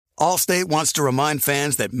Allstate wants to remind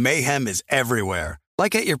fans that mayhem is everywhere,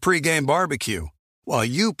 like at your pregame barbecue. While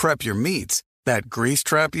you prep your meats, that grease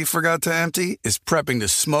trap you forgot to empty is prepping to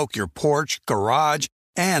smoke your porch, garage,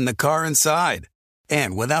 and the car inside.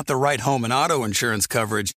 And without the right home and auto insurance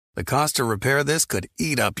coverage, the cost to repair this could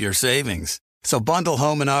eat up your savings. So bundle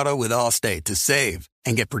home and auto with Allstate to save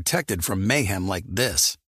and get protected from mayhem like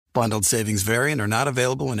this. Bundled savings vary and are not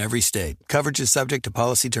available in every state. Coverage is subject to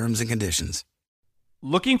policy terms and conditions.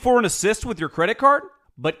 Looking for an assist with your credit card,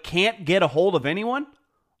 but can't get a hold of anyone?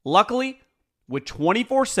 Luckily, with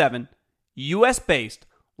 24/7, U.S.-based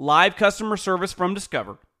live customer service from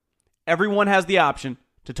Discover, everyone has the option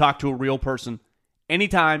to talk to a real person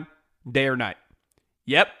anytime, day or night.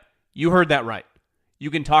 Yep, you heard that right. You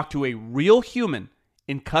can talk to a real human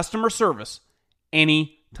in customer service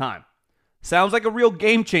anytime. Sounds like a real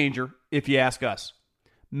game changer if you ask us.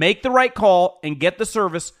 Make the right call and get the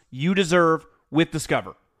service you deserve with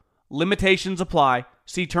Discover. Limitations apply.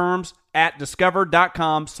 See terms at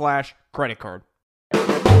discover.com/creditcard.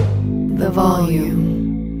 The Volume.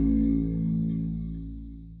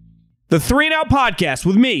 The 3 and Out podcast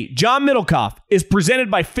with me, John Middlecoff, is presented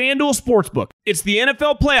by FanDuel Sportsbook. It's the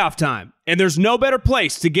NFL playoff time, and there's no better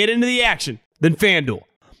place to get into the action than FanDuel.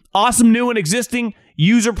 Awesome new and existing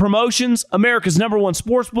user promotions, America's #1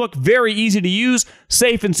 sportsbook, very easy to use,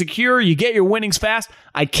 safe and secure. You get your winnings fast.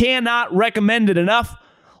 I cannot recommend it enough.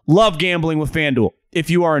 Love gambling with FanDuel. If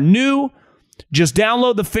you are new, just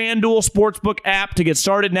download the FanDuel Sportsbook app to get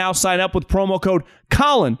started now. Sign up with promo code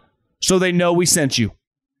Colin so they know we sent you.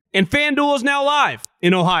 And FanDuel is now live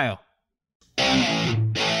in Ohio.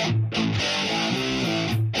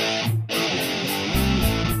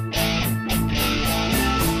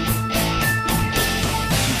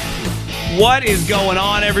 What is going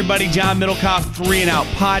on, everybody? John Middlecoff, 3 and Out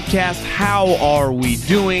podcast. How are we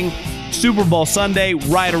doing? Super Bowl Sunday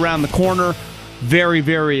right around the corner. Very,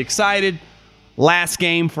 very excited. Last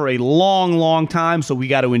game for a long, long time, so we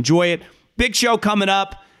got to enjoy it. Big show coming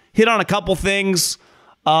up. Hit on a couple things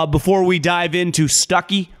before we dive into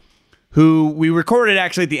Stuckey, who we recorded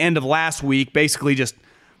actually at the end of last week. Basically just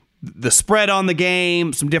the spread on the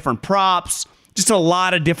game, some different props, just a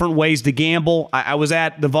lot of different ways to gamble. I was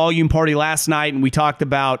at the Volume party last night, and we talked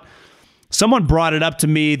about, someone brought it up to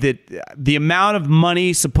me that the amount of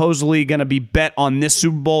money supposedly going to be bet on this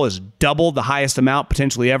Super Bowl is double the highest amount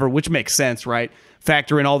potentially ever, which makes sense, right?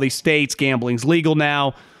 Factor in all these states, gambling's legal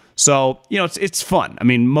now. So, it's fun. I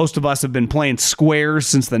mean, most of us have been playing squares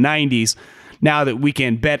since the 90s. Now that we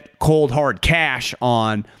can bet cold, hard cash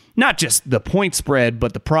on not just the point spread,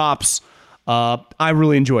 but the props, I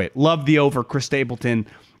really enjoy it. Love the over Chris Stapleton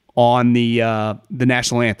on the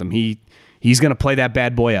national anthem. He's going to play that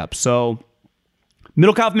bad boy up. So,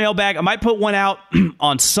 Middlecoff mailbag. I might put one out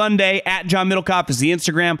on Sunday. At John Middlecoff is the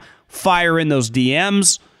Instagram. Fire in those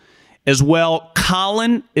DMs as well.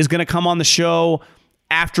 Colin is going to come on the show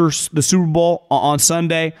after the Super Bowl on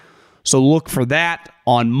Sunday. So look for that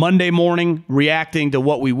on Monday morning, reacting to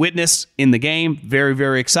what we witnessed in the game. Very,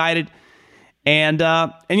 very excited. And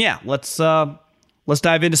yeah, let's dive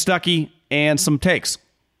into Stuckey and some takes.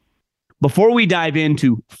 Before we dive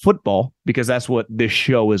into football, because that's what this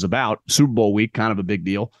show is about, Super Bowl week, kind of a big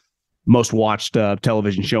deal. Most watched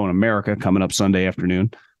television show in America coming up Sunday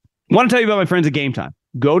afternoon. I want to tell you about my friends at Game Time.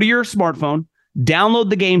 Go to your smartphone,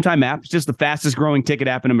 download the Game Time app. It's just the fastest growing ticket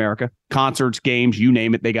app in America. Concerts, games, you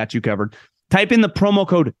name it, they got you covered. Type in the promo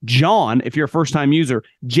code JOHN if you're a first-time user,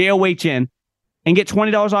 JOHN, and get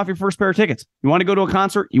 $20 off your first pair of tickets. You want to go to a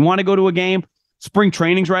concert? You want to go to a game? Spring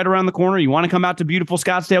training's right around the corner. You want to come out to beautiful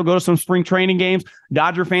Scottsdale, go to some spring training games.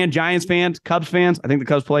 Dodger fan, Giants fans, Cubs fans. I think the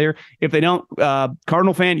Cubs player. If they don't,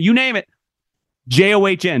 Cardinal fan, you name it.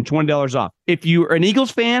 JOHN, $20 off. If you are an Eagles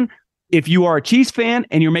fan, if you are a Chiefs fan,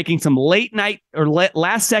 and you're making some late night or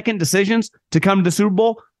last second decisions to come to the Super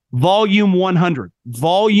Bowl, Volume 100.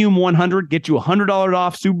 Volume 100 get you $100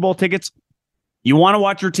 off Super Bowl tickets. You want to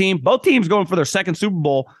watch your team. Both teams going for their second Super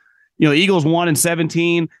Bowl. The Eagles won in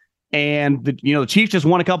 2017. And the Chiefs just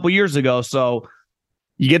won a couple years ago, so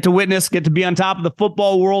you get to be on top of the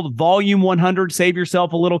football world. Volume 100, save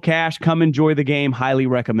yourself a little cash. Come enjoy the game. Highly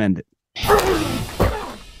recommend it.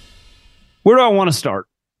 Where do I want to start?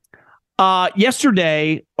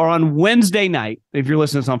 Yesterday, or on Wednesday night, if you're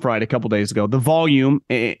listening to this on Friday, a couple days ago, the Volume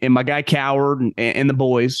and my guy Coward and the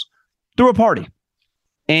boys threw a party.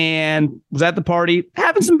 And was at the party,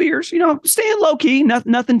 having some beers, staying low-key,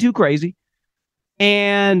 nothing too crazy.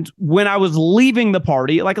 And when I was leaving the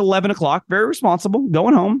party at like 11 o'clock, very responsible,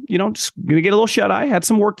 going home, just going to get a little shut-eye, had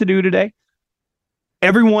some work to do today.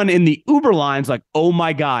 Everyone in the Uber line's like, oh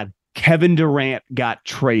my God, Kevin Durant got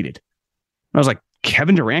traded. And I was like,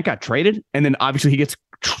 Kevin Durant got traded, and then obviously he gets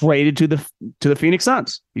traded to the Phoenix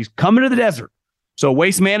Suns. He's coming to the desert. So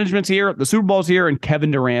Waste Management's here, the Super Bowl's here, and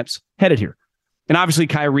Kevin Durant's headed here. And obviously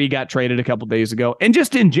Kyrie got traded a couple days ago. And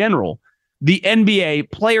just in general, the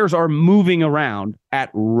NBA players are moving around at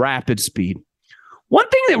rapid speed. One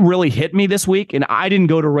thing that really hit me this week, and I didn't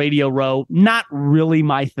go to Radio Row, not really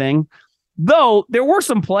my thing, though there were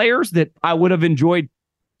some players that I would have enjoyed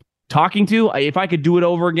talking to. If I could do it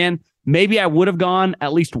over again, maybe I would have gone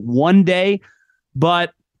at least one day.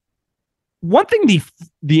 But one thing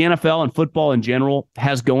the NFL and football in general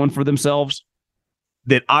has going for themselves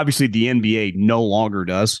that obviously the NBA no longer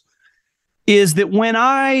does is that when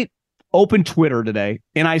I open Twitter today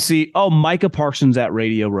and I see, Micah Parsons at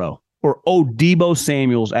Radio Row or, Deebo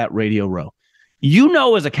Samuels at Radio Row,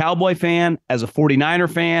 as a Cowboy fan, as a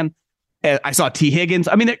 49er fan, I saw T. Higgins.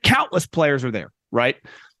 I mean, countless players are there, right?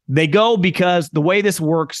 They go because the way this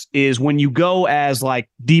works is when you go as like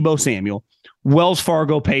Deebo Samuel, Wells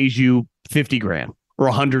Fargo pays you $50,000 or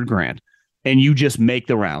 $100,000, and you just make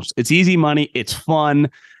the rounds. It's easy money. It's fun.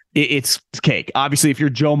 It's cake. Obviously, if you're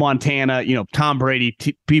Joe Montana, Tom Brady,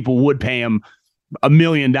 people would pay him $1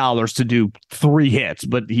 million to do 3 hits,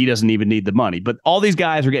 but he doesn't even need the money. But all these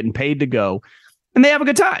guys are getting paid to go, and they have a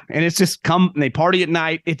good time. And it's just come and they party at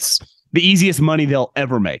night. It's the easiest money they'll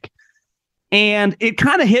ever make. And it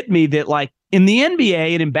kind of hit me that like in the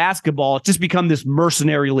NBA and in basketball, it's just become this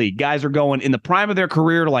mercenary league. Guys are going in the prime of their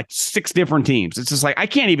career to like 6 different teams. It's just like, I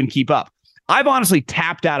can't even keep up. I've honestly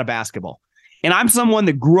tapped out of basketball. And I'm someone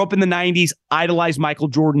that grew up in the 90s, idolized Michael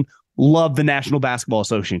Jordan, loved the National Basketball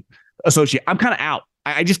Association. I'm kind of out.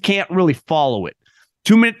 I just can't really follow it.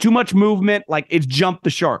 Too much movement, like it's jumped the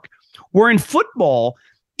shark. Where in football,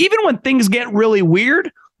 even when things get really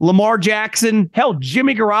weird, Lamar Jackson, hell,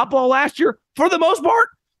 Jimmy Garoppolo last year, for the most part,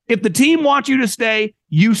 if the team wants you to stay,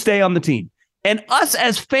 you stay on the team. And us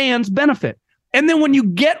as fans benefit. And then when you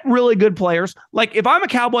get really good players, like if I'm a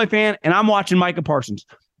Cowboy fan and I'm watching Micah Parsons,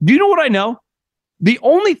 do you know what I know? The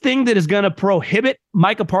only thing that is going to prohibit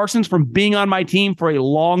Micah Parsons from being on my team for a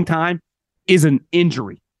long time is an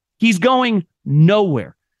injury. He's going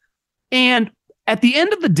nowhere. And at the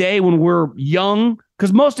end of the day, when we're young,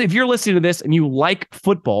 because if you're listening to this and you like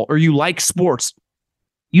football or you like sports,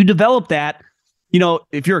 you develop that,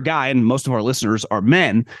 if you're a guy, and most of our listeners are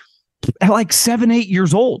men, at like 7, 8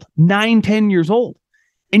 years old, 9, 10 years old,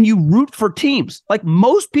 and you root for teams. Like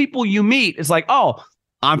most people you meet, it's like,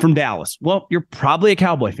 I'm from Dallas. Well, you're probably a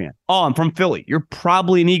Cowboy fan. I'm from Philly. You're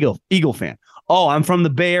probably an Eagle fan. I'm from the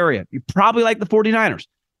Bay Area. You probably like the 49ers.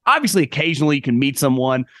 Obviously, occasionally you can meet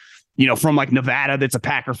someone, from like Nevada that's a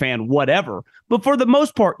Packer fan, whatever. But for the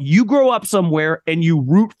most part, you grow up somewhere and you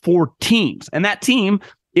root for teams. And that team,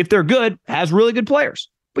 if they're good, has really good players.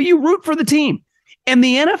 But you root for the team. And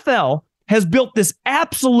the NFL has built this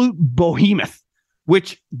absolute behemoth,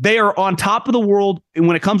 which they are on top of the world. And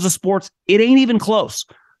when it comes to sports, it ain't even close.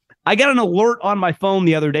 I got an alert on my phone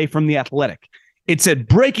the other day from The Athletic. It said,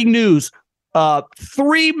 breaking news,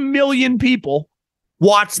 3 million people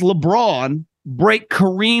watched LeBron break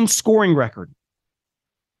Kareem's scoring record.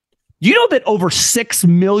 You know that over 6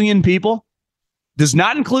 million people, does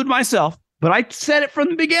not include myself, but I said it from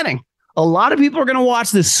the beginning. A lot of people are going to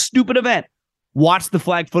watch this stupid event, watch the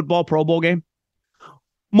flag football Pro Bowl game.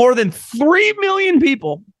 More than 3 million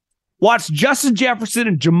people watched Justin Jefferson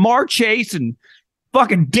and Jamar Chase and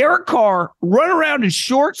fucking Derek Carr run around in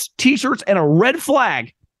shorts, t-shirts, and a red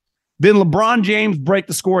flag. Then LeBron James break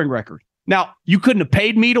the scoring record. Now, you couldn't have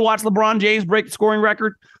paid me to watch LeBron James break the scoring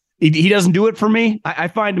record. He doesn't do it for me. I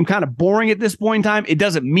find him kind of boring at this point in time. It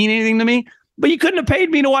doesn't mean anything to me. But you couldn't have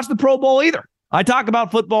paid me to watch the Pro Bowl either. I talk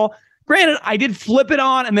about football. Granted, I did flip it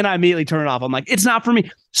on and then I immediately turn it off. I'm like, it's not for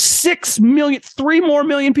me. 6 million, 3 more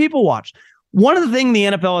million people watch. One of the things the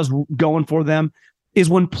NFL is going for them is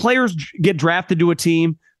when players get drafted to a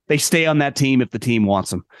team, they stay on that team if the team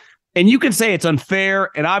wants them. And you can say it's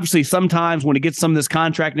unfair. And obviously, sometimes when it gets some of this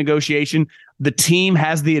contract negotiation, the team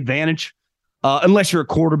has the advantage. Unless you're a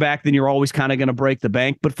quarterback, then you're always kind of going to break the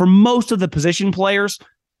bank. But for most of the position players,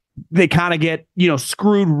 they kind of get,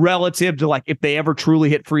 screwed relative to like if they ever truly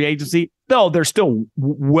hit free agency, though they're still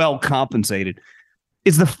well compensated.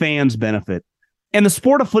 Is the fans' benefit. And the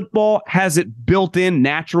sport of football has it built in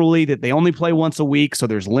naturally that they only play once a week, so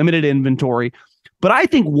there's limited inventory. But I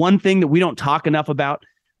think one thing that we don't talk enough about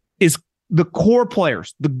is the core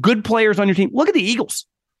players, the good players on your team. Look at the Eagles.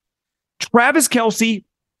 Jason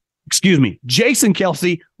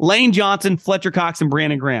Kelce, Lane Johnson, Fletcher Cox, and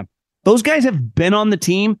Brandon Graham. Those guys have been on the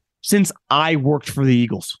team since I worked for the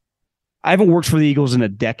Eagles. I haven't worked for the Eagles in a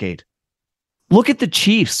decade. Look at the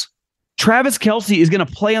Chiefs. Travis Kelce is going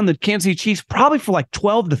to play on the Kansas City Chiefs probably for like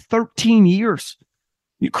 12 to 13 years.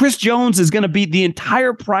 Chris Jones is going to be the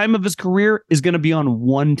entire prime of his career is going to be on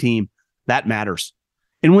one team. That matters.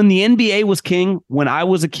 And when the NBA was king, when I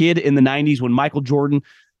was a kid in the 90s, when Michael Jordan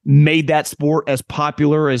made that sport as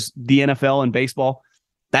popular as the NFL and baseball,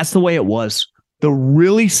 that's the way it was. The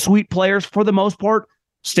really sweet players, for the most part,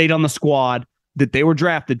 stayed on the squad that they were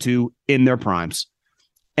drafted to in their primes.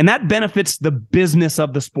 And that benefits the business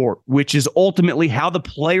of the sport, which is ultimately how the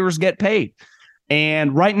players get paid.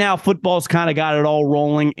 And right now, football's kind of got it all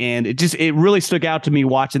rolling. And it really stuck out to me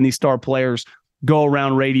watching these star players go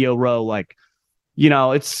around Radio Row. Like,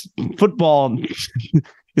 it's football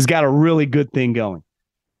has got a really good thing going.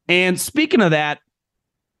 And speaking of that,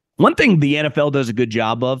 one thing the NFL does a good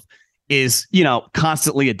job of is,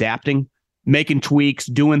 constantly adapting, making tweaks,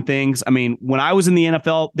 doing things. I mean, when I was in the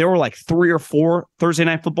NFL, there were like 3 or 4 Thursday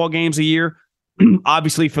night football games a year.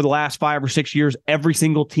 Obviously, for the last 5 or 6 years, every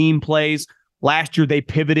single team plays. Last year, they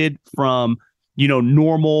pivoted from,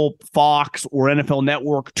 normal Fox or NFL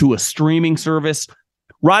Network to a streaming service.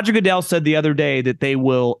 Roger Goodell said the other day that they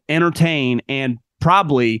will entertain and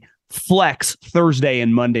probably flex Thursday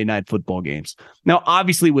and Monday night football games. Now,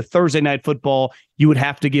 obviously, with Thursday night football, you would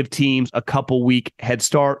have to give teams a couple week head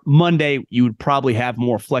start. Monday, you would probably have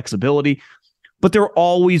more flexibility, but they're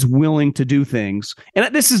always willing to do things.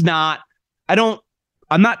 And this is not, I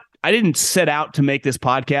didn't set out to make this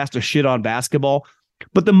podcast a shit on basketball,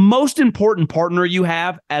 but the most important partner you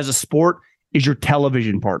have as a sport is your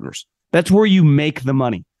television partners. That's where you make the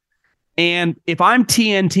money. And if I'm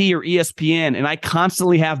TNT or ESPN and I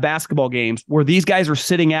constantly have basketball games where these guys are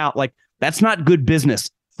sitting out, like, that's not good business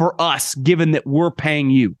for us, given that we're paying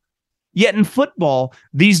you. Yet in football,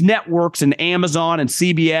 these networks and Amazon and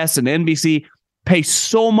CBS and NBC pay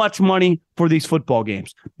so much money for these football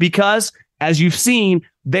games because, as you've seen,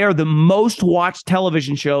 they're the most watched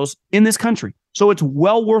television shows in this country. So it's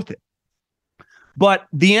well worth it. But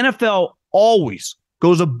the NFL always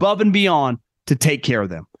goes above and beyond to take care of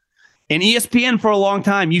them. And ESPN for a long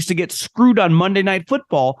time used to get screwed on Monday Night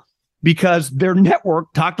Football because their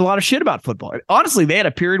network talked a lot of shit about football. Honestly, they had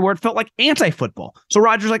a period where it felt like anti-football. So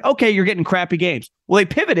Roger's like, okay, you're getting crappy games. Well, they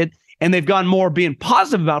pivoted and they've gone more being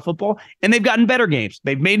positive about football, and they've gotten better games.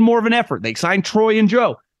 They've made more of an effort. They signed Troy and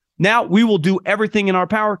Joe. Now we will do everything in our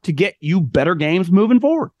power to get you better games moving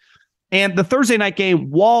forward. And the Thursday night game,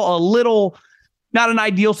 while a little, not an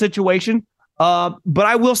ideal situation, but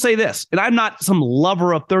I will say this, and I'm not some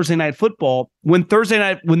lover of Thursday night football. When there is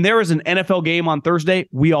an NFL game on Thursday,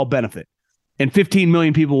 we all benefit. And 15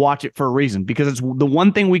 million people watch it for a reason, because it's the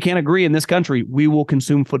one thing we can't agree in this country. We will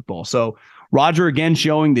consume football. So Roger, again,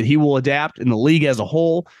 showing that he will adapt in the league as a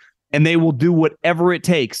whole, and they will do whatever it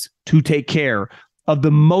takes to take care of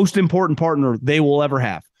the most important partner they will ever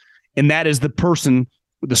have. And that is the person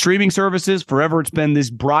with the streaming services. Forever, it's been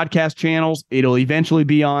these broadcast channels. It'll eventually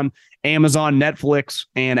be on Amazon, Netflix,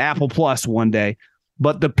 and Apple Plus one day.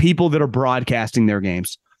 But the people that are broadcasting their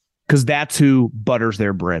games, because that's who butters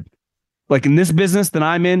their bread. Like in this business that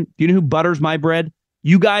I'm in, do you know who butters my bread?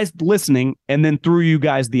 You guys listening, and then through you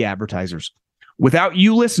guys, the advertisers. Without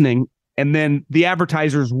you listening, and then the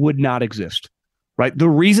advertisers would not exist, right? The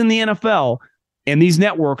reason the NFL and these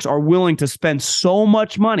networks are willing to spend so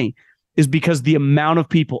much money is because the amount of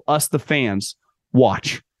people, us, the fans,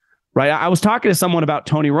 watch, right? I was talking to someone about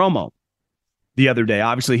Tony Romo the other day.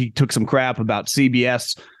 Obviously, he took some crap about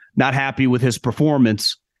CBS, not happy with his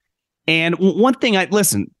performance. And one thing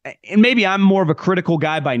and maybe I'm more of a critical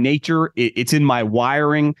guy by nature. It's in my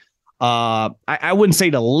wiring. I wouldn't say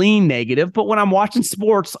to lean negative, but when I'm watching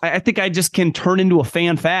sports, I think I just can turn into a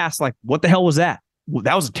fan fast. Like, what the hell was that?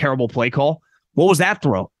 That was a terrible play call. What was that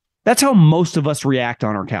throw? That's how most of us react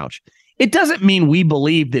on our couch. It doesn't mean we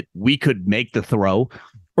believe that we could make the throw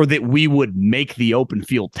or that we would make the open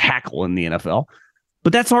field tackle in the NFL.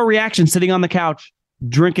 But that's our reaction sitting on the couch,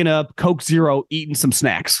 drinking a Coke Zero, eating some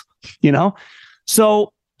snacks,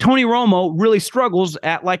 So Tony Romo really struggles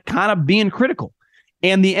at kind of being critical.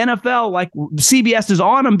 And the NFL, CBS is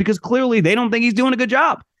on him because clearly they don't think he's doing a good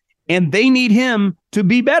job. And they need him to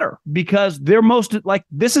be better because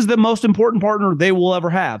this is the most important partner they will ever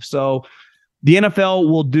have. So the NFL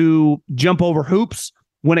will jump over hoops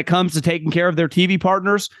when it comes to taking care of their TV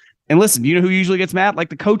partners. And listen, you know who usually gets mad? Like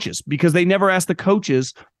the coaches, because they never ask the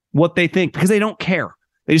coaches what they think because they don't care.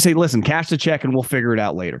 They just say, listen, cash the check and we'll figure it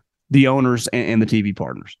out later. The owners and the TV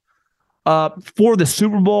partners. For the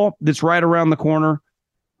Super Bowl that's right around the corner,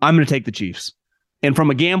 I'm going to take the Chiefs. And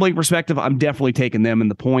from a gambling perspective, I'm definitely taking them in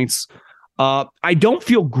the points. I don't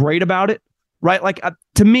feel great about it, right?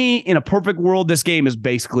 To me, in a perfect world, this game is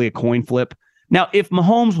basically a coin flip Now, if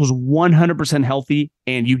Mahomes was 100% healthy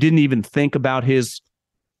and you didn't even think about his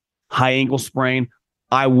high ankle sprain,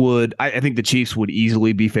 I think the Chiefs would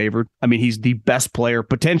easily be favored. I mean, he's the best player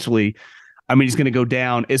potentially. I mean, he's going to go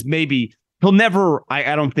down as maybe he'll never,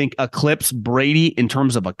 I don't think, eclipse Brady in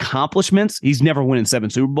terms of accomplishments. He's never winning 7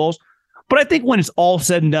 Super Bowls. But I think when it's all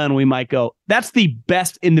said and done, we might go, that's the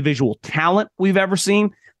best individual talent we've ever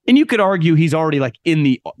seen. And you could argue he's already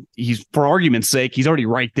for argument's sake, he's already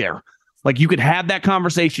right there. Like you could have that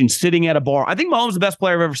conversation sitting at a bar. I think Mahomes is the best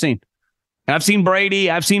player I've ever seen. And I've seen Brady,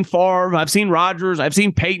 I've seen Favre, I've seen Rodgers, I've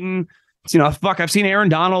seen Peyton, I've seen Aaron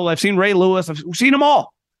Donald, I've seen Ray Lewis, I've seen them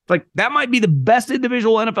all. Like that might be the best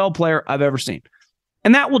individual NFL player I've ever seen.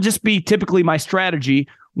 And that will just be typically my strategy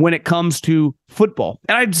when it comes to football.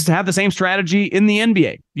 And I just have the same strategy in the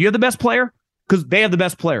NBA. You have the best player because they have the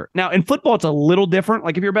best player. Now in football, it's a little different.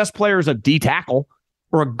 Like if your best player is a D tackle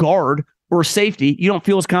or a guard or a safety, you don't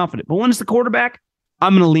feel as confident. But when it's the quarterback,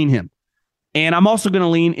 I'm going to lean him. And I'm also going to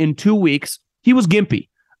lean in 2 weeks. He was gimpy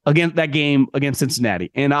against that game against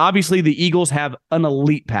Cincinnati. And obviously the Eagles have an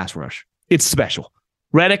elite pass rush. It's special.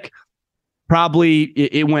 Reddick, probably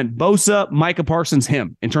it went Bosa, Micah Parsons,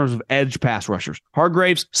 him in terms of edge pass rushers.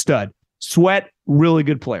 Hargraves, stud. Sweat, really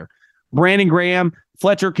good player. Brandon Graham,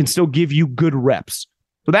 Fletcher can still give you good reps.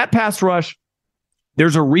 So that pass rush,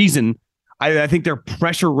 there's a reason. I think their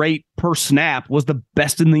pressure rate per snap was the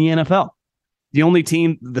best in the NFL. The only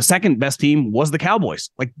team, the second best team was the Cowboys.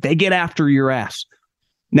 Like they get after your ass.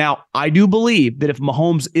 Now, I do believe that if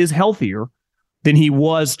Mahomes is healthier than he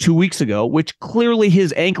was 2 weeks ago, which clearly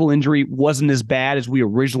his ankle injury wasn't as bad as we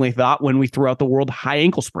originally thought when we threw out the word high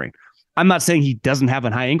ankle sprain. I'm not saying he doesn't have a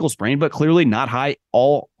high ankle sprain, but clearly not high.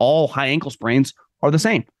 All high ankle sprains are the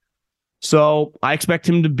same. So I expect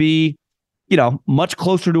him to be, much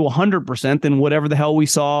closer to 100% than whatever the hell we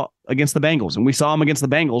saw against the Bengals. And we saw him against the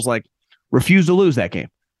Bengals, like refuse to lose that game.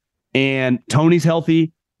 And Tony's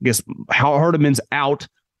healthy. I guess Hardeman's out,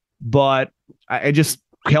 but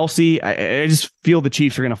Kelsey, I just feel the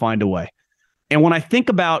Chiefs are going to find a way. And when I think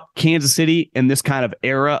about Kansas City and this kind of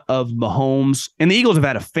era of Mahomes, and the Eagles have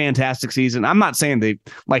had a fantastic season. I'm not saying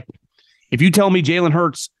if you tell me Jalen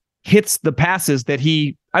Hurts hits the passes that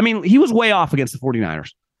he was way off against the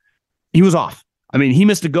 49ers. He was off. I mean, he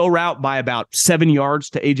missed a go route by about 7 yards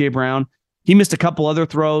to A.J. Brown. He missed a couple other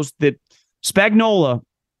throws that Spagnuolo,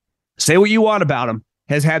 say what you want about him,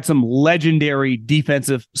 has had some legendary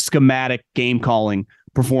defensive schematic game calling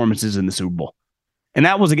performances in the Super Bowl. And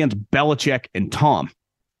that was against Belichick and Tom,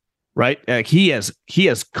 right? He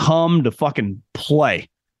has come to fucking play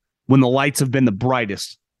when the lights have been the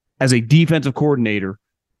brightest as a defensive coordinator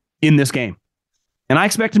in this game. And I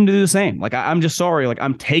expect him to do the same. Like, I'm just sorry. Like,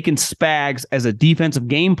 I'm taking Spags as a defensive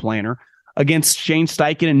game planner against Shane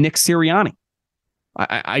Steichen and Nick Sirianni.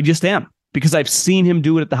 I just am, because I've seen him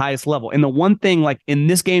do it at the highest level. And the one thing, like in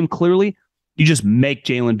this game, clearly, you just make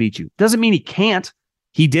Jalen beat you. Doesn't mean he can't.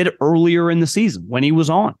 He did earlier in the season when he was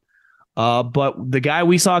on. But the guy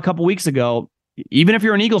we saw a couple weeks ago, even if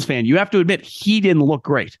you're an Eagles fan, you have to admit he didn't look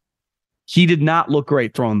great. He did not look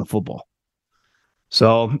great throwing the football.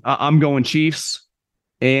 So I'm going Chiefs,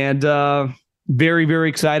 and very, very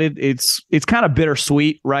excited. It's kind of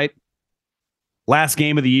bittersweet, right? Last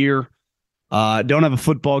game of the year. Don't have a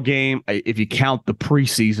football game if you count the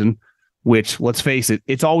preseason, which, let's face it,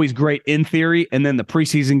 it's always great in theory. And then the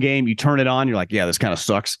preseason game, you turn it on, you're like, yeah, this kind of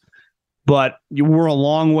sucks. But we're a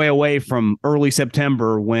long way away from early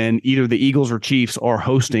September when either the Eagles or Chiefs are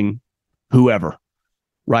hosting whoever,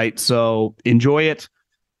 right? So enjoy it.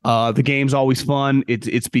 The game's always fun.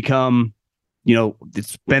 It's become,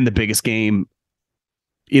 it's been the biggest game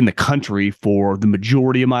in the country for the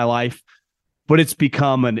majority of my life. But it's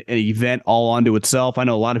become an event all unto itself. I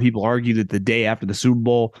know a lot of people argue that the day after the Super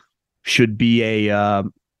Bowl should be a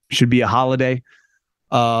holiday.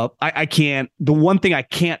 I can't. The one thing I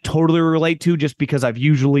can't totally relate to, just because I've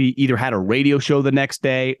usually either had a radio show the next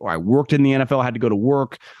day or I worked in the NFL, had to go to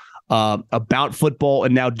work about football,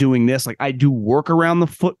 and now doing this. Like, I do work around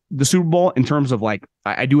the Super Bowl in terms of like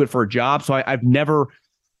I do it for a job. So I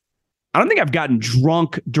don't think I've gotten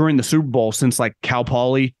drunk during the Super Bowl since like Cal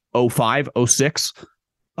Poly 05, 06.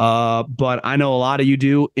 But I know a lot of you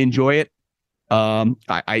do enjoy it.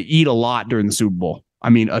 I eat a lot during the Super Bowl. I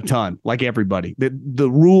mean, a ton, like everybody. The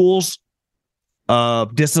rules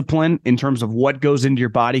of discipline in terms of what goes into your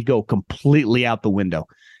body go completely out the window.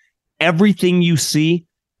 Everything you see,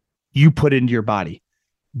 you put into your body.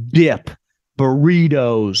 Dip,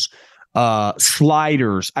 burritos,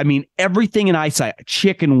 sliders. I mean, everything in eyesight,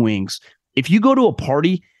 chicken wings. If you go to a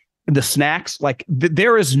party, the snacks, like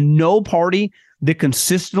there is no party that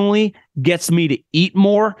consistently gets me to eat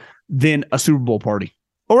more than a Super Bowl party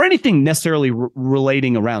or anything necessarily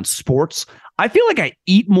relating around sports. I feel like I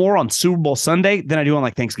eat more on Super Bowl Sunday than I do on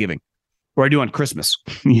like Thanksgiving or I do on Christmas.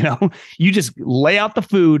 You just lay out the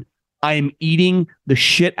food. I am eating the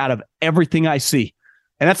shit out of everything I see.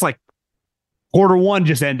 And that's like quarter one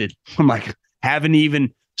just ended. I'm like, haven't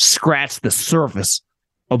even scratched the surface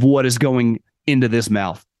of what is going into this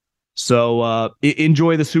mouth. So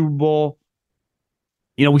enjoy the Super Bowl.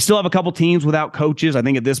 We still have a couple teams without coaches. I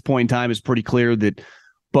think at this point in time, it's pretty clear that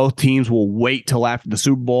both teams will wait till after the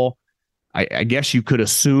Super Bowl. I guess you could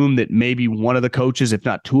assume that maybe one of the coaches, if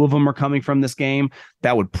not two of them, are coming from this game.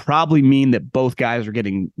 That would probably mean that both guys are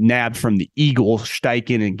getting nabbed from the Eagles,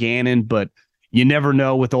 Steichen and Gannon, but you never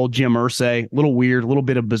know with old Jim Irsay. A little weird, a little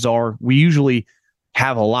bit of bizarre. We usually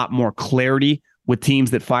have a lot more clarity with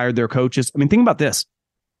teams that fired their coaches. I mean, think about this.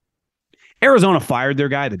 Arizona fired their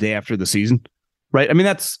guy the day after the season, right? I mean,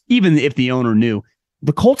 that's even if the owner knew.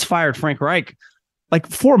 The Colts fired Frank Reich like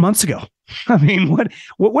 4 months ago. I mean,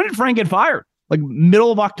 when did Frank get fired? Like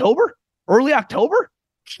middle of October? Early October?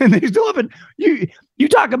 And they still haven't. You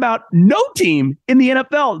talk about no team in the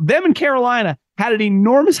NFL. Them and Carolina had an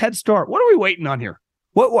enormous head start. What are we waiting on here?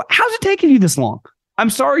 How's it taking you this long? I'm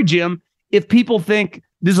sorry, Jim, if people think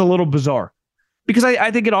this is a little bizarre. Because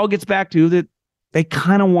I think it all gets back to that they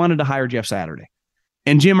kind of wanted to hire Jeff Saturday.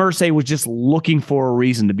 And Jim Irsay was just looking for a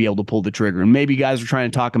reason to be able to pull the trigger. And maybe guys are trying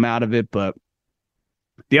to talk him out of it, but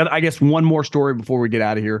I guess one more story before we get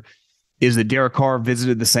out of here is that Derek Carr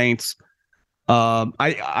visited the Saints.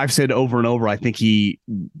 I've said over and over, I think he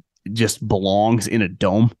just belongs in a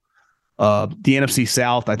dome. The NFC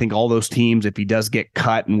South, I think all those teams, if he does get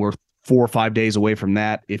cut and we're 4 or 5 days away from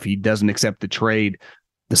that, if he doesn't accept the trade,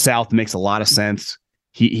 the South makes a lot of sense.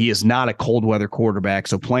 He is not a cold weather quarterback.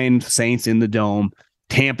 So playing Saints in the dome,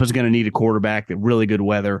 Tampa's going to need a quarterback at really good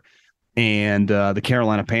weather. And the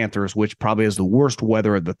Carolina Panthers, which probably has the worst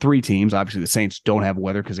weather of the three teams. Obviously, the Saints don't have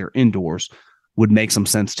weather because they're indoors. Would make some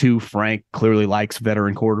sense too. Frank clearly likes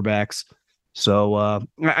veteran quarterbacks. So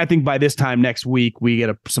I think by this time next week, we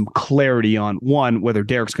get some clarity on, one, whether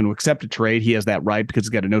Derek's going to accept a trade. He has that right because he's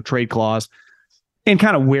got a no trade clause, and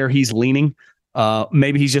kind of where he's leaning.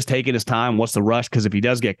 Maybe he's just taking his time. What's the rush? Because if he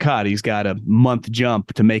does get cut, he's got a month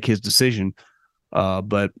jump to make his decision.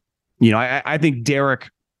 But I think Derek,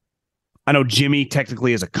 I know Jimmy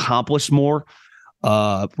technically has accomplished more,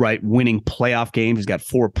 right? Winning playoff games. He's got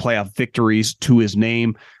 4 playoff victories to his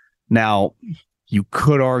name. Now, you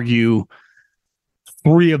could argue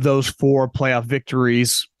 3 of those 4 playoff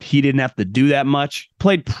victories, he didn't have to do that much.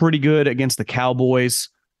 Played pretty good against the Cowboys.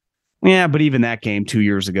 Yeah, but even that game 2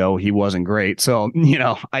 years ago, he wasn't great. So,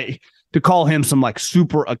 to call him some like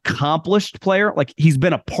super accomplished player, like he's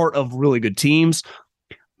been a part of really good teams.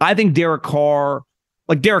 I think Derek Carr,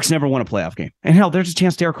 like Derek's never won a playoff game. And hell, there's a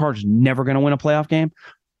chance Derek Carr's never going to win a playoff game.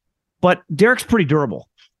 But Derek's pretty durable.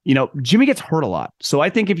 Jimmy gets hurt a lot. So I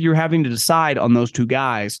think if you're having to decide on those 2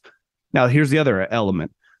 guys, now here's the other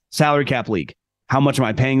element. Salary cap league. How much am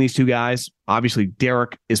I paying these 2 guys? Obviously,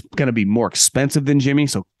 Derek is going to be more expensive than Jimmy.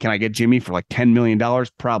 So can I get Jimmy for like $10 million?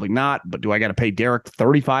 Probably not. But do I got to pay Derek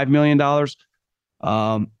 $35 million?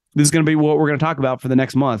 This is going to be what we're going to talk about for the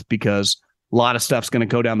next month because a lot of stuff's going to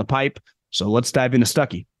go down the pipe. So let's dive into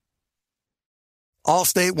Stuckey.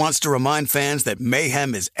 Allstate wants to remind fans that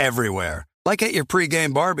mayhem is everywhere, like at your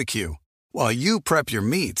pregame barbecue. While you prep your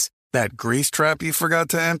meats, that grease trap you forgot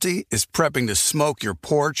to empty is prepping to smoke your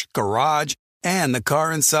porch, garage, and the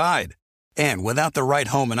car inside. And without the right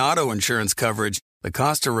home and auto insurance coverage, the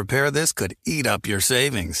cost to repair this could eat up your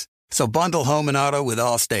savings. So bundle home and auto with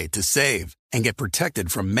Allstate to save and get protected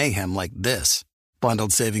from mayhem like this.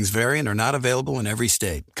 Bundled savings vary and are not available in every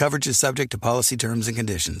state. Coverage is subject to policy terms and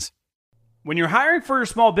conditions. When you're hiring for your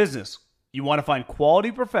small business, you want to find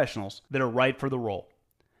quality professionals that are right for the role.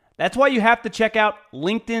 That's why you have to check out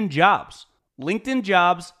LinkedIn Jobs. LinkedIn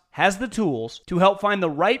Jobs has the tools to help find the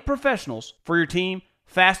right professionals for your team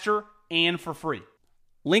faster and for free.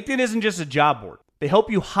 LinkedIn isn't just a job board. They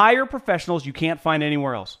help you hire professionals you can't find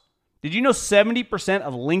anywhere else. Did you know 70%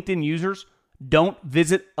 of LinkedIn users don't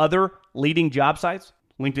visit other leading job sites?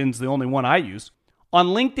 LinkedIn's the only one I use. On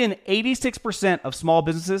LinkedIn, 86% of small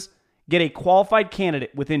businesses get a qualified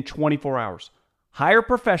candidate within 24 hours. Hire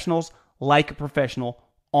professionals like a professional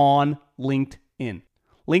on LinkedIn.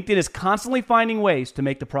 LinkedIn is constantly finding ways to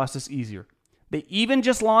make the process easier. They even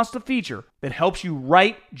just launched a feature that helps you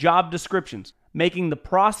write job descriptions, making the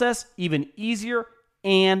process even easier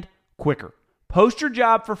and quicker. Post your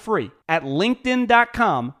job for free at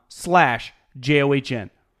linkedin.com/JOHN.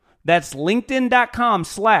 That's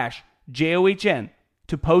linkedin.com/JOHN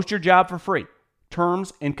to post your job for free.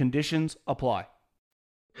 Terms and conditions apply.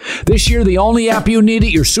 This year, the only app you need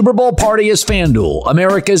at your Super Bowl party is FanDuel,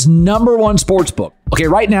 America's #1 sportsbook. Okay,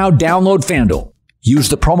 right now, download FanDuel. Use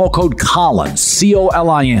the promo code Colin,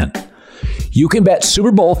 COLIN. You can bet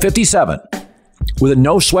Super Bowl 57 with a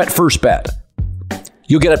no-sweat first bet.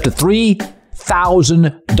 You'll get up to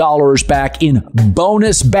 $3,000 back in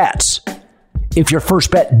bonus bets if your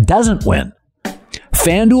first bet doesn't win.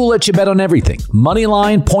 FanDuel lets you bet on everything. Money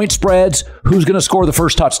line, point spreads, who's going to score the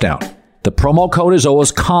first touchdown. The promo code is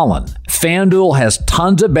always Colin. FanDuel has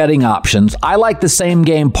tons of betting options. I like the same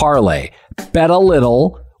game parlay. Bet a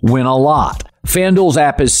little, win a lot. FanDuel's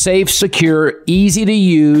app is safe, secure, easy to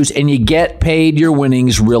use, and you get paid your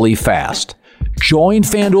winnings really fast. Join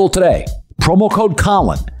FanDuel today. Promo code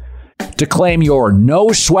Colin to claim your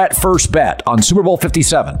no-sweat first bet on Super Bowl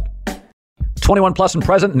 57. 21 plus and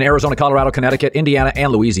present in Arizona, Colorado, Connecticut, Indiana,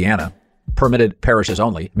 and Louisiana. Permitted parishes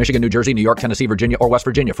only. Michigan, New Jersey, New York, Tennessee, Virginia, or West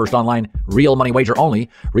Virginia. First online, real money wager only.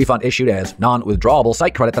 Refund issued as non-withdrawable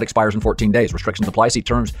site credit that expires in 14 days. Restrictions apply. See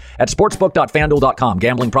terms at sportsbook.fanduel.com.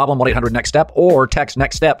 Gambling problem, 1-800-NEXT-STEP or text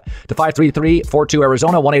NEXT STEP to 53342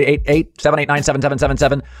 Arizona,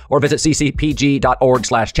 1-888-789-7777 or visit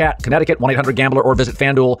ccpg.org/chat. Connecticut, 1-800-GAMBLER or visit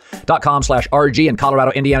fanduel.com/RG. In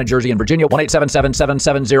Colorado, Indiana, Jersey, and Virginia,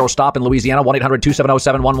 1-877-770-STOP. In Louisiana,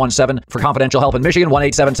 1-800-270-7117 for confidential help. In Michigan,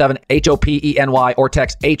 1-877-HOPENY or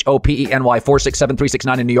text HOPENY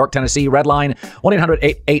 467-369 in New York, Tennessee. Red line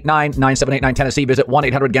 1-800-889-9789 Tennessee. Visit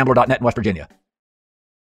 1-800-GAMBLER.net in West Virginia.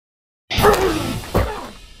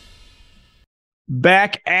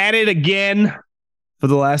 Back at it again for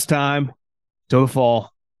the last time till the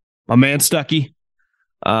fall. My man Stuckey.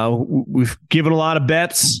 We've given a lot of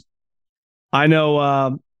bets. I know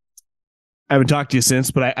I haven't talked to you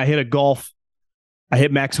since, but I hit a golf. I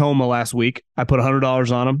hit Max Homa last week. I put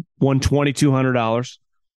 $100 on him, won $2,200.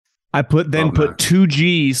 I put 2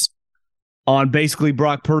 G's on basically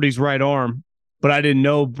Brock Purdy's right arm, but I didn't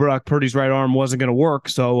know Brock Purdy's right arm wasn't going to work.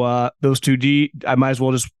 So those 2 G, I might as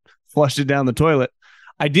well just flushed it down the toilet.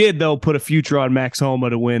 I did, though, put a future on Max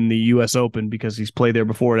Homa to win the U.S. Open because he's played there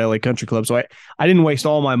before at LA Country Club. So I didn't waste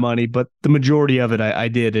all my money, but the majority of it I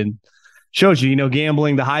did. And shows you,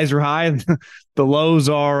 gambling, the highs are high, the lows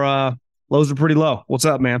are pretty low. What's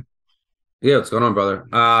up, man? Yeah, what's going on, brother?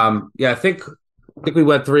 I think we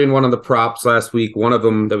went 3-1 on the props last week. One of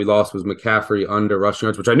them that we lost was McCaffrey under rushing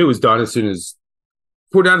yards, which I knew was done as soon as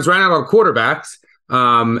 49ers ran out on quarterbacks.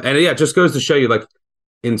 It just goes to show you, like,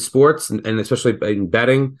 in sports and especially in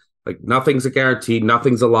betting, like, nothing's a guaranteed,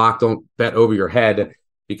 nothing's a lock. Don't bet over your head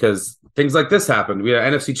because things like this happened. We had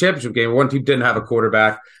an NFC Championship game where one team didn't have a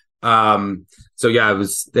quarterback. It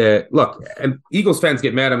was look, and Eagles fans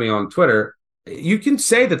get mad at me on Twitter. You can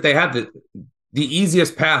say that they have the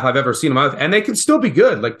easiest path I've ever seen in my life, and they can still be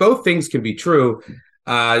good. Like, both things can be true.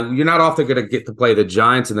 You're not often going to get to play the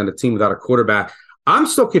Giants and then a team without a quarterback. I'm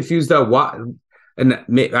still confused though. Why? And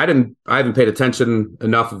I haven't paid attention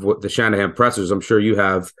enough of what the Shanahan pressers. I'm sure you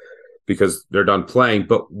have because they're done playing.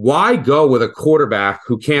 But why go with a quarterback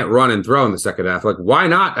who can't run and throw in the second half? Like, why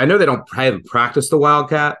not? I know they haven't practiced the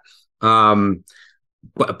Wildcat.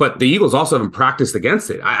 But the Eagles also haven't practiced against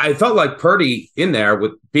it. I felt like Purdy in there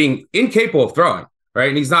with being incapable of throwing, right?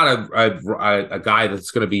 And he's not a guy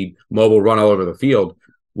that's going to be mobile, run all over the field.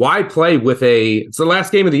 Why play with it's the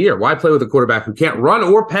last game of the year. Why play with a quarterback who can't run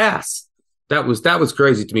or pass? That was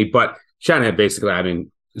crazy to me. But Shanahan basically, I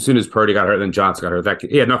mean, as soon as Purdy got hurt, then Johnson got hurt.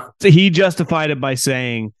 So he justified it by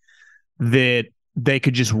saying that they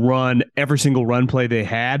could just run every single run play they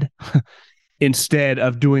had instead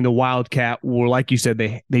of doing the Wildcat, where, like you said,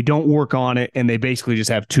 they don't work on it and they basically just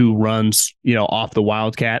have 2 runs, off the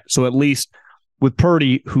Wildcat. So at least with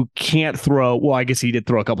Purdy, who can't throw, well, I guess he did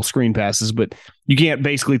throw a couple screen passes, but you can't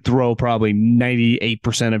basically throw probably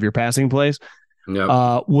 98% of your passing plays.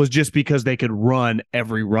 Yep. Was just because they could run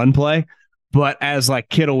every run play. But as like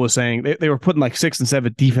Kittle was saying, they were putting like 6 and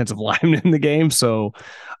 7 defensive linemen in the game. So,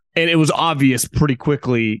 and it was obvious pretty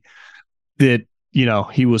quickly that,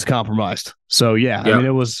 he was compromised. So, yeah, I mean, it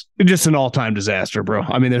was just an all-time disaster, bro.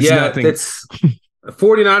 I mean, there's nothing. It's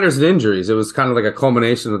 49ers and injuries. It was kind of like a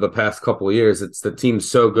culmination of the past couple of years. It's the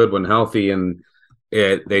team's so good when healthy, and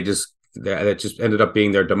it just ended up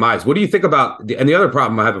being their demise. What do you think about the other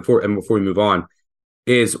problem I have before we move on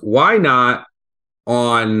is why not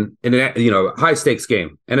on a high stakes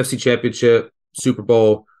game, NFC Championship, Super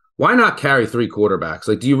Bowl? Why not carry 3 quarterbacks?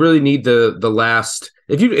 Like, do you really need the last?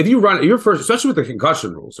 If you run your first, especially with the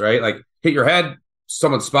concussion rules, right? Like, hit your head,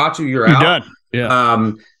 someone spots you, you're out. Done.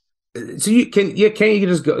 Yeah. So you can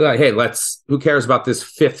just go, like, hey, who cares about this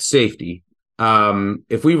 5th safety?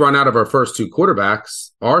 If we run out of our first 2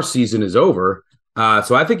 quarterbacks, our season is over.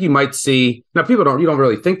 So I think you might see now. You don't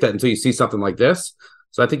really think that until you see something like this.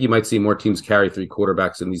 So I think you might see more teams carry 3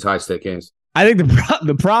 quarterbacks in these high stake games. I think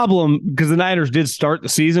the problem, because the Niners did start the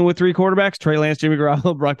season with 3 quarterbacks: Trey Lance, Jimmy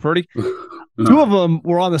Garoppolo, Brock Purdy. 2 of them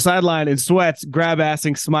were on the sideline in sweats,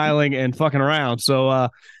 grab-assing, smiling, and fucking around. So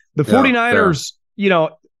the 49ers,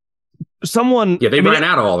 someone... Yeah, they ran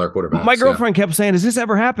out of all their quarterbacks. My girlfriend kept saying, "Has this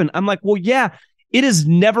ever happened?" I'm like, well, yeah, it has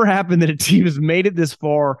never happened that a team has made it this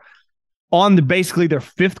far on basically their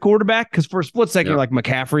 5th quarterback, because for a split second, you're like,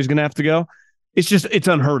 McCaffrey's going to have to go. It's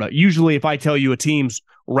unheard of. Usually, if I tell you a team's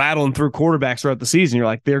rattling through quarterbacks throughout the season, you're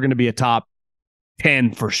like, they're going to be a top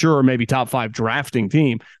 10 for sure, maybe top 5 drafting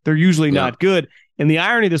team. They're usually not good. And the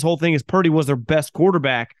irony of this whole thing is Purdy was their best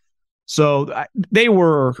quarterback. So they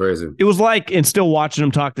were crazy. It was like, and still watching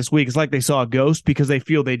them talk this week, it's like they saw a ghost because they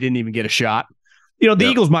feel they didn't even get a shot. The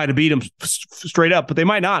Eagles might have beat them straight up, but they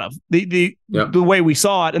might not have. The way we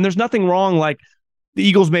saw it, and there's nothing wrong. Like, the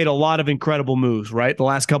Eagles made a lot of incredible moves, right? The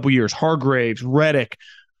last couple of years, Hargraves, Reddick,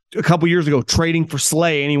 a couple of years ago, trading for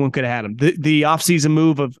Slay, anyone could have had him. The offseason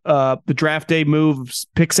move of the draft day move of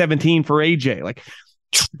pick 17 for AJ, like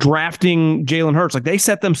drafting Jalen Hurts. Like, they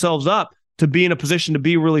set themselves up to be in a position to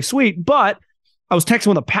be really sweet. But I was texting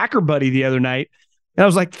with a Packer buddy the other night, and I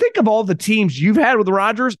was like, think of all the teams you've had with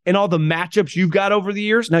Rodgers and all the matchups you've got over the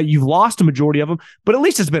years. Now, you've lost a majority of them, but at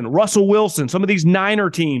least it's been Russell Wilson, some of these Niner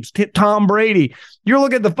teams, Tom Brady. You're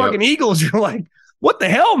looking at the fucking Eagles, you're like, what the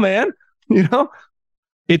hell, man?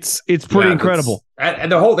 It's pretty incredible. They had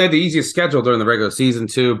the easiest schedule during the regular season,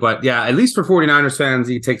 too. But, yeah, at least for 49ers fans,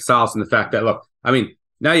 you take solace in the fact that, look, I mean,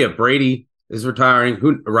 now you have Brady is retiring.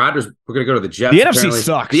 Rodgers, we're going to go to the Jets. The NFC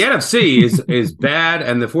sucks. The NFC is bad,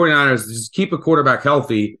 and the 49ers just keep a quarterback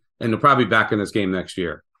healthy, and they'll probably be back in this game next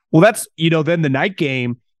year. Well, that's, then the night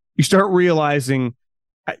game, you start realizing,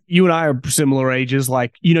 you and I are similar ages.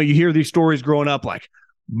 Like, you hear these stories growing up, like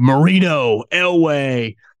Marino,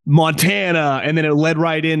 Elway, Montana, and then it led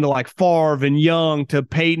right into like Favre and Young to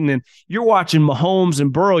Peyton, and you're watching Mahomes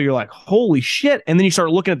and Burrow, you're like, holy shit. And then you start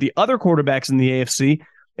looking at the other quarterbacks in the AFC,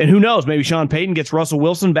 and who knows, maybe Sean Payton gets Russell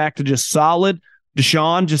Wilson back to just solid,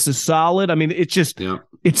 Deshaun just as solid. I mean, it's just,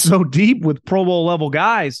 it's so deep with Pro Bowl level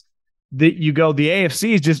guys that you go, the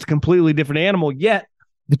AFC is just a completely different animal, yet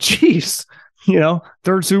the Chiefs,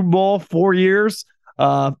 3rd Super Bowl, 4 years,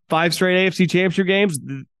 5 straight AFC championship games,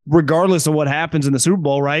 regardless of what happens in the Super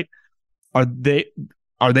Bowl, right? Are they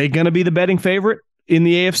going to be the betting favorite in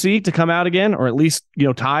the AFC to come out again, or at least,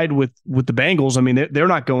 tied with the Bengals? I mean, they're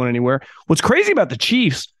not going anywhere. What's crazy about the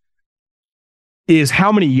Chiefs is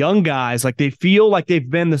how many young guys, like, they feel like they've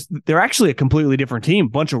been this, they're actually a completely different team.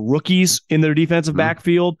 Bunch of rookies in their defensive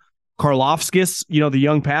backfield. Karlaftis, the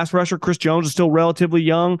young pass rusher. Chris Jones is still relatively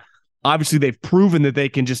young. Obviously, they've proven that they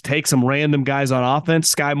can just take some random guys on offense.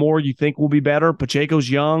 Sky Moore, you think, will be better. Pacheco's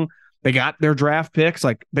young. They got their draft picks.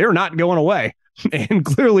 Like, they're not going away. And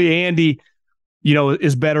clearly Andy,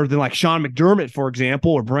 is better than like Sean McDermott, for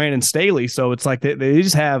example, or Brandon Staley. So it's like they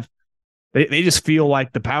just have, they just feel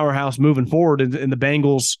like the powerhouse moving forward. And the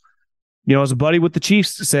Bengals, as a buddy with the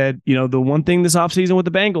Chiefs said, the one thing this offseason with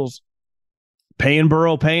the Bengals, paying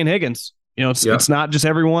Burrow, paying Higgins, it's not just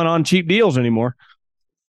everyone on cheap deals anymore.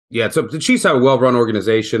 Yeah, so the Chiefs have a well-run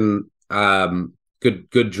organization.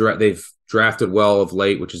 They've drafted well of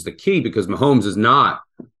late, which is the key because Mahomes is not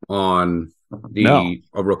on a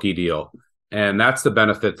rookie deal. And that's the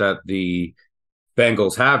benefit that the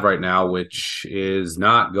Bengals have right now, which is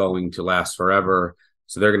not going to last forever.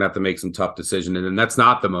 So they're going to have to make some tough decisions. And that's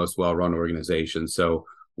not the most well-run organization. So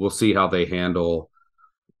we'll see how they handle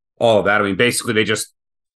all of that. I mean, basically, they just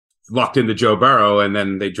lucked into Joe Burrow, and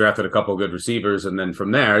then they drafted a couple of good receivers. And then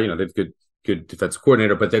from there, they've good defensive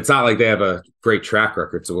coordinator. But it's not like they have a great track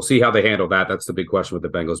record. So we'll see how they handle that. That's the big question with the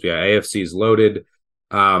Bengals. Yeah, AFC is loaded.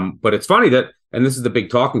 But it's funny that, and this is the big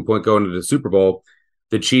talking point going into the Super Bowl,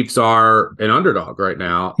 the Chiefs are an underdog right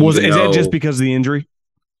now. Is that just because of the injury?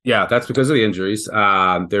 Yeah, that's because of the injuries.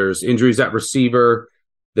 There's injuries at receiver.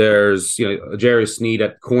 There's Jarius Sneed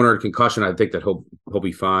at corner, concussion. I think that he'll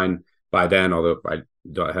be fine by then, although I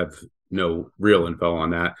don't have no real info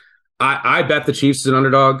on that. I bet the Chiefs is an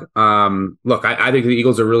underdog. Look, I think the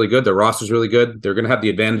Eagles are really good. Their roster's really good. They're going to have the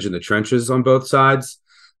advantage in the trenches on both sides.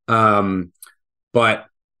 But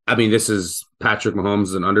I mean, this is Patrick Mahomes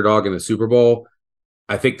as an underdog in the Super Bowl.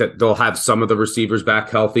 I think that they'll have some of the receivers back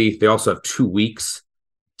healthy. They also have 2 weeks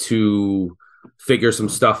to figure some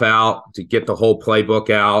stuff out, to get the whole playbook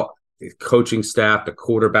out. The coaching staff, the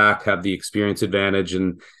quarterback have the experience advantage.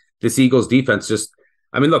 And this Eagles defense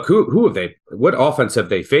look, who have they, what offense have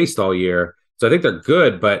they faced all year? So I think they're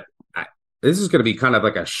good, but this is going to be kind of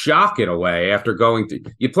like a shock in a way after going to,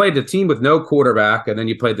 you played the team with no quarterback and then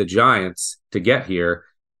you played the Giants to get here.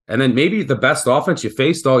 And then maybe the best offense you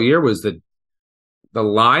faced all year was the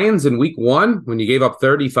Lions in week 1 when you gave up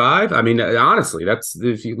 35. I mean, honestly, that's,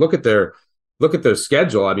 if you look at their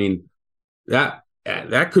schedule, I mean, that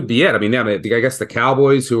could be it. I mean, I guess the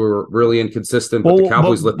Cowboys, who were really inconsistent, but the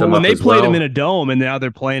Cowboys lit them up as well. When they played them in a dome, and now they're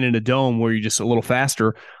playing in a dome where you're just a little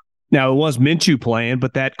faster. Now, it was Minshew playing,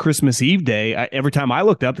 but that Christmas Eve day, every time I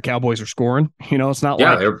looked up, the Cowboys are scoring. It's not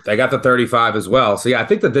like... Yeah, they got the 35 as well. So, yeah, I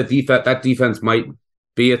think that that defense might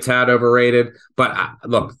be a tad overrated. But,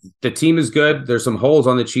 look, the team is good. There's some holes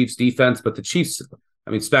on the Chiefs' defense, but the Chiefs, I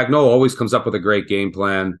mean, Spagnuolo always comes up with a great game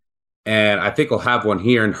plan, and I think we'll have one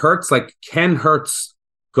here. And can Hurts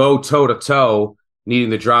go toe-to-toe,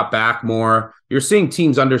 needing to drop back more? You're seeing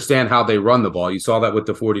teams understand how they run the ball. You saw that with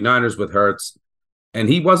the 49ers with Hurts. And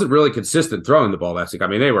he wasn't really consistent throwing the ball last week. I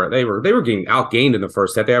mean, they were getting outgained in the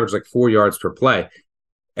first half. They averaged like 4 yards per play.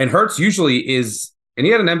 And Hurts usually is, and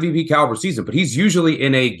he had an MVP caliber season, but he's usually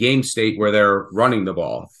in a game state where they're running the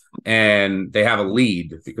ball and they have a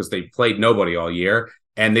lead because they played nobody all year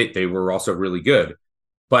and they were also really good.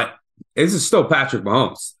 But this is still Patrick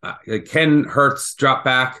Mahomes. Can Hurts drop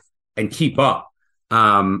back and keep up?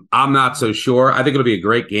 I'm not so sure. I think it'll be a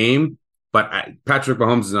great game, but Patrick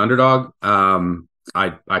Mahomes is an underdog.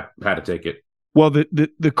 I had to take it. Well,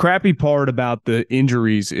 the crappy part about the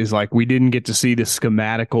injuries is like we didn't get to see the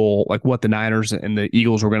schematical, like what the Niners and the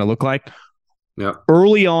Eagles were going to look like. Yeah.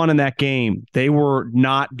 Early on in that game, they were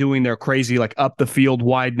not doing their crazy, like up the field,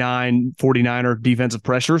 wide 49er defensive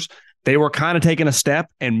pressures. They were kind of taking a step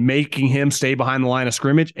and making him stay behind the line of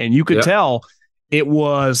scrimmage. And you could tell he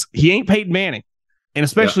ain't Peyton Manning. And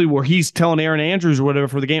especially where he's telling Aaron Andrews or whatever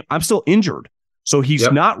for the game, I'm still injured. So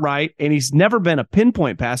he's not right, and he's never been a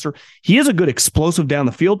pinpoint passer. He is a good explosive down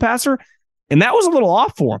the field passer, and that was a little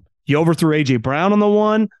off for him. He overthrew A.J. Brown on the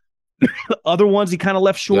one. Other ones he kind of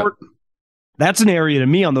left short. Yep. That's an area to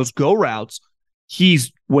me on those go routes.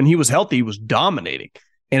 When he was healthy, he was dominating.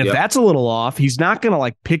 And if that's a little off, he's not going to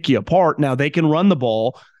like pick you apart. Now they can run the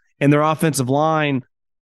ball, and their offensive line,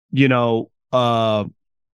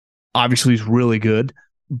 obviously is really good,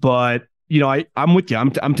 but I'm with you.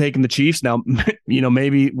 I'm taking the Chiefs now.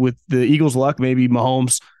 Maybe with the Eagles' luck, maybe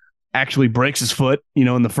Mahomes actually breaks his foot,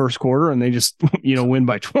 in the first quarter, and they just, win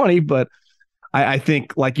by 20. But I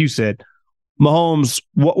think, like you said, Mahomes.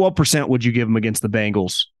 What percent would you give him against the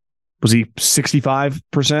Bengals? Was he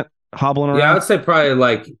 65% hobbling around? Yeah, I would say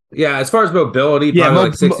probably as far as mobility, probably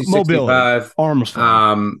like 60, mobility. 65. Arms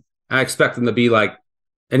fine. I expect him to be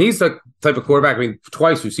and he's the type of quarterback. I mean,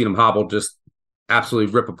 twice we've seen him hobble, just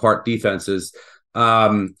absolutely rip apart defenses.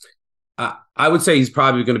 I would say he's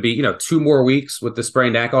probably going to be, 2 more weeks with the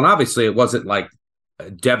sprained ankle. And obviously it wasn't like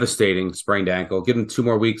a devastating sprained ankle. Give him 2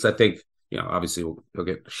 more weeks. I think, obviously he'll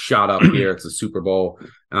get shot up here. It's a Super Bowl,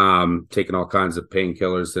 taking all kinds of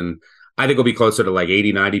painkillers. And I think he'll be closer to like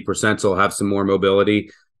 80, 90%. So he'll have some more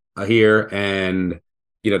mobility here. And,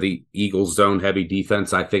 the Eagles zone heavy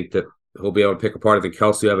defense, I think that he'll be able to pick apart. I think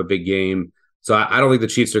Kelsey will have a big game. So I don't think the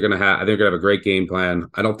Chiefs are going to have – I think they're going to have a great game plan.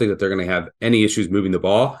 I don't think that they're going to have any issues moving the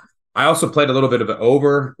ball. I also played a little bit of an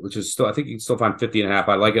over, which is still – I think you can still find 50.5.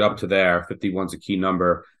 I like it up to there. 51's a key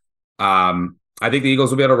number. I think the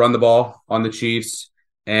Eagles will be able to run the ball on the Chiefs.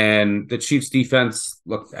 And the Chiefs defense,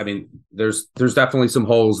 look, I mean, there's definitely some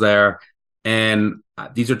holes there. And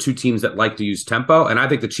these are two teams that like to use tempo. And I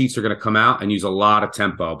think the Chiefs are going to come out and use a lot of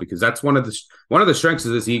tempo because that's one of the strengths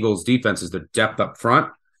of this Eagles defense is the depth up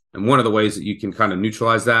front. And one of the ways that you can kind of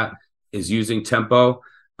neutralize that is using tempo.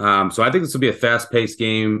 So I think this will be a fast-paced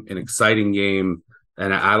game, an exciting game,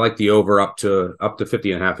 and I like the over up to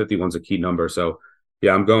 50.5. 51's a key number. So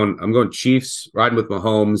yeah, I'm going Chiefs, riding with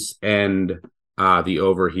Mahomes, and the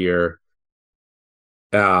over here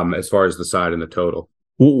as far as the side and the total.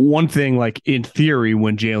 One thing, like in theory,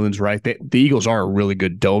 when Jalen's right, the Eagles are a really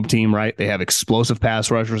good dome team, right? They have explosive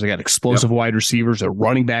pass rushers, they got explosive wide receivers, their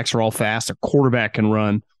running backs are all fast, their quarterback can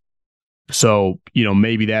run. So,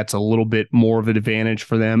 maybe that's a little bit more of an advantage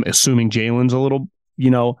for them, assuming Jalen's a little,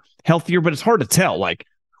 healthier, but it's hard to tell. Like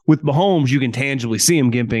with Mahomes, you can tangibly see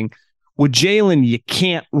him gimping. With Jalen, you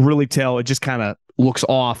can't really tell. It just kind of looks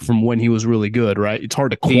off from when he was really good, right? It's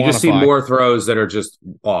hard to quantify. You just see more throws that are just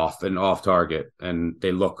off and off target, and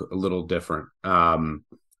they look a little different. And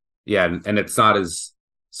it's not as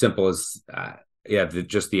simple as,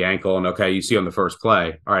 just the ankle. And okay, you see on the first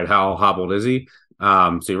play, all right, how hobbled is he?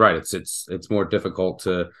 So you're right. It's more difficult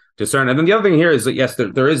to discern. And then the other thing here is that, yes,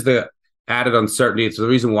 there is the added uncertainty. It's the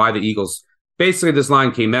reason why the Eagles, basically this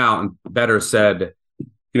line came out and Better said,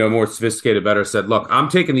 more sophisticated better said, look, I'm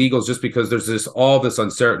taking the Eagles just because there's all this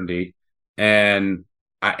uncertainty, and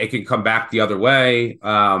it can come back the other way.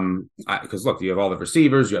 Because look, you have all the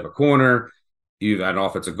receivers, you have a corner, you have an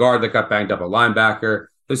offensive guard that got banged up, a linebacker.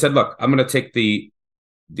 They said, look, I'm going to take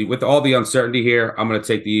with all the uncertainty here, I'm going to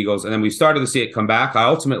take the Eagles. And then we started to see it come back. I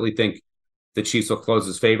ultimately think the Chiefs will close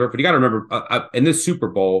his favor. But you got to remember, in this Super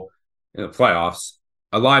Bowl, in the playoffs,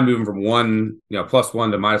 a line moving from +1 to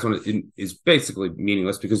 -1 is basically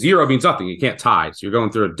meaningless because 0 means nothing. You can't tie. So you're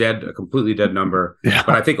going through a completely dead number. Yeah.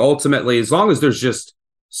 But I think ultimately, as long as there's just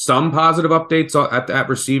some positive updates at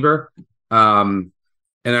receiver, and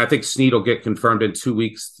I think Snead will get confirmed in 2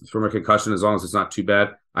 weeks from a concussion as long as it's not too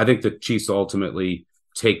bad. I think the Chiefs will ultimately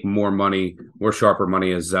take more sharper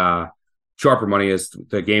money as the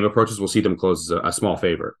game approaches. We'll see them close as a small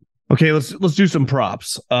favorite. Okay, let's do some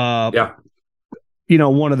props. Yeah.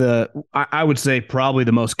 One of I would say probably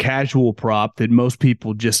the most casual prop that most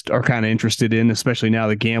people just are kind of interested in, especially now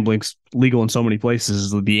that gambling's legal in so many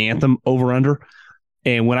places, is the Anthem over-under.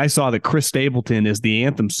 And when I saw that Chris Stapleton is the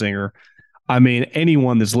Anthem singer, I mean,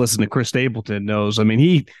 anyone that's listened to Chris Stapleton knows, I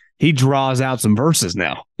mean, he draws out some verses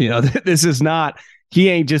now. This is not, he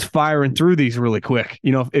ain't just firing through these really quick.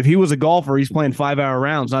 If he was a golfer, he's playing 5-hour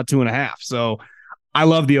rounds, not 2.5. So I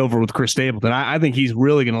love the over with Chris Stapleton. I think he's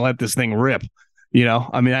really going to let this thing rip.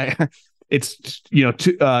 It's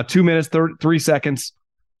 2 minutes, 3 seconds.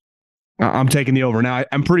 I'm taking the over. Now,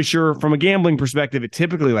 I'm pretty sure from a gambling perspective, it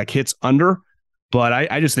typically hits under, but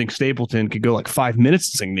I just think Stapleton could go 5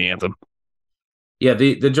 minutes to sing the anthem. Yeah,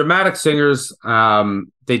 the dramatic singers,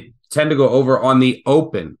 they tend to go over on the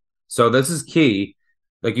open. So this is key.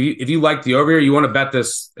 If you like the over here, you want to bet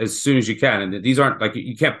this as soon as you can. And these aren't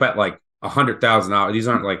you can't bet $100,000. These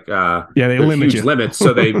aren't they limit you. Limits.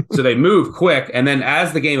 So they move quick, and then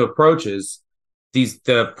as the game approaches,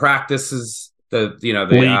 the practices, the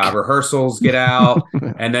rehearsals get out,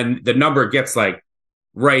 and then the number gets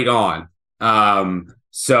right on.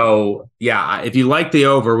 So yeah, if you like the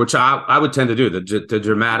over, which I would tend to do, the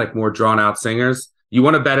dramatic, more drawn out singers, you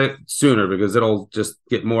want to bet it sooner because it'll just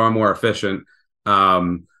get more and more efficient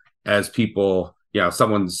as people.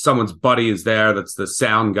 Someone's buddy is there. That's the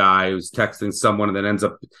sound guy who's texting someone and then ends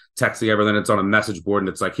up texting everyone. It's on a message board and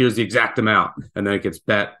it's here's the exact amount. And then it gets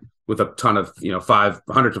bet with a ton of,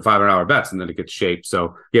 $500 to $500 bets, and then it gets shaped.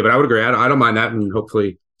 So yeah, but I would agree. I don't mind that, and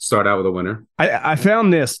hopefully start out with a winner. I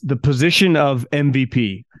found the position of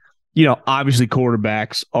MVP, obviously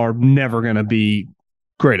quarterbacks are never going to be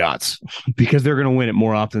great odds because they're going to win it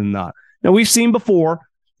more often than not. Now we've seen before,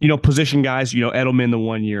 position guys, Edelman the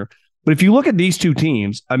 1 year. But if you look at these two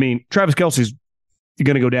teams, I mean, Travis Kelce's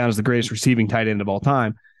going to go down as the greatest receiving tight end of all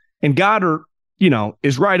time. And Goddard,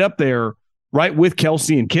 is right up there, right with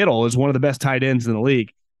Kelce and Kittle, as one of the best tight ends in the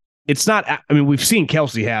league. It's not, we've seen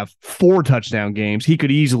Kelce have 4 touchdown games. He could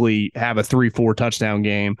easily have a 3-4 touchdown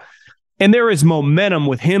game. And there is momentum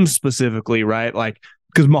with him specifically, right?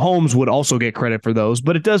 Because Mahomes would also get credit for those,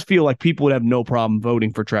 but it does feel like people would have no problem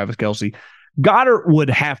voting for Travis Kelce. Goddard would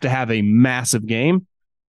have to have a massive game.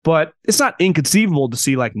 But it's not inconceivable to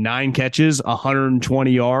see 9 catches,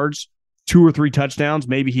 120 yards, 2 or 3 touchdowns.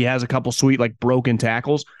 Maybe he has a couple sweet broken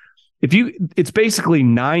tackles. It's basically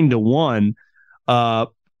 9-1,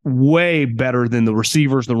 way better than the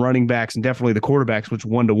receivers, the running backs, and definitely the quarterbacks, which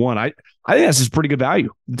 1-1. I think that's just pretty good value,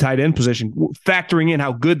 the tight end position, factoring in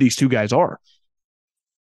how good these two guys are.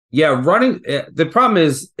 Yeah, running. The problem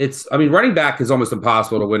is running back is almost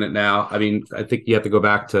impossible to win it now. I think you have to go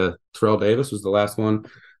back to Terrell Davis was the last one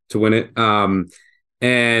to win it.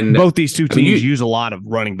 And both these two teams use a lot of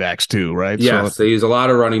running backs too, right? Yes, they use a lot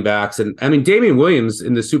of running backs. And Damian Williams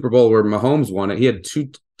in the Super Bowl where Mahomes won it, he had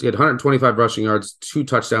 125 rushing yards, 2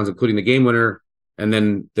 touchdowns, including the game winner, and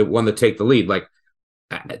then the one to take the lead,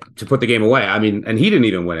 to put the game away. And he didn't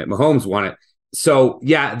even win it. Mahomes won it. So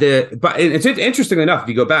yeah, but it's interesting enough. If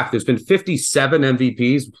you go back, there's been 57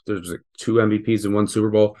 MVPs. There's 2 MVPs in 1 Super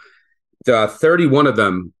Bowl. 31 of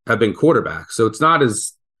them have been quarterbacks. So it's not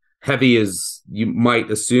as heavy as you might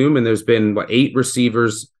assume. And there's been 8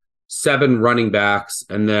 receivers, 7 running backs,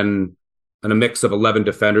 and then a mix of 11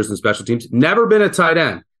 defenders and special teams. Never been a tight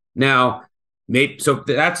end. Now, so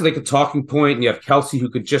that's a talking point. And you have Kelce, who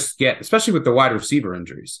could just get, especially with the wide receiver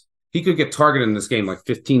injuries, he could get targeted in this game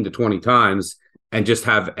 15 to 20 times and just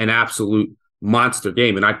have an absolute monster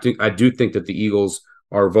game. And I do think that the Eagles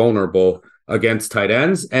are vulnerable against tight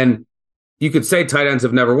ends. And you could say tight ends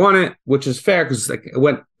have never won it, which is fair because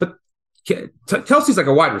but Kelce's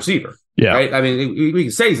a wide receiver. Yeah. Right. We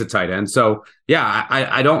can say he's a tight end. So yeah,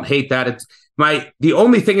 I don't hate that. The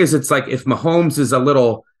only thing is if Mahomes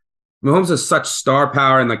has such star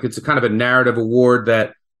power and it's a kind of a narrative award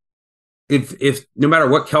that if no matter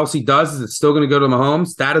what Kelsey does, is it still going to go to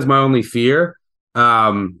Mahomes? That is my only fear.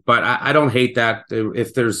 But I don't hate that.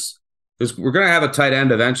 If there's we're going to have a tight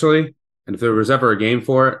end eventually, and if there was ever a game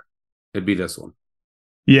for it, it'd be this one.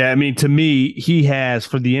 Yeah, I mean, to me, he has,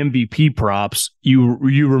 for the MVP props, you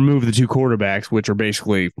remove the two quarterbacks, which are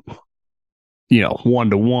basically,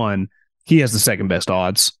 1-to-1. He has the second best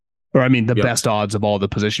odds, or I mean, the best odds of all the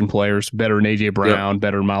position players, better than A.J. Brown,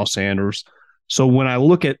 better than Miles Sanders. So when I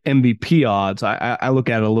look at MVP odds, I look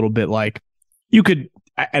at it a little bit like you could.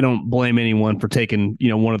 I don't blame anyone for taking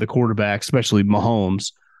one of the quarterbacks, especially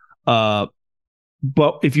Mahomes.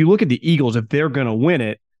 But if you look at the Eagles, if they're going to win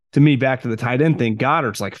it, to me, back to the tight end thing,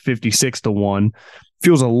 Goddard's like 56-1.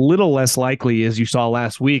 Feels a little less likely, as you saw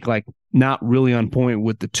last week, like not really on point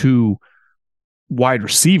with the two wide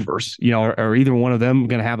receivers, or either one of them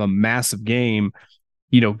going to have a massive game.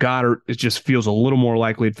 Goddard, it just feels a little more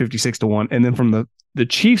likely at 56-1. And then from the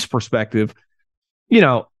Chiefs' perspective, he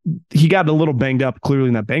got a little banged up clearly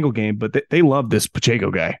in that Bengal game, but they love this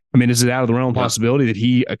Pacheco guy. I mean, is it out of the realm of possibility that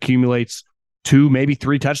he accumulates 2, maybe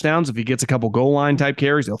 3 touchdowns if he gets a couple goal line type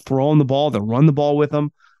carries? They'll throw him the ball, they'll run the ball with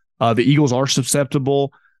him. The Eagles are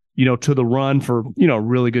susceptible, to the run for,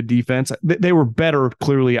 really good defense. They were better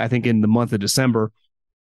clearly, I think, in the month of December,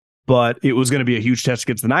 but it was going to be a huge test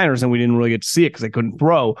against the Niners, and we didn't really get to see it because they couldn't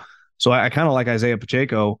throw. So I kind of like Isaiah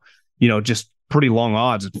Pacheco, just pretty long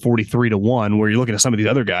odds at 43-1, where you're looking at some of these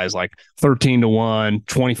other guys like 13-1,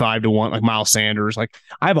 25-1, like Miles Sanders. Like,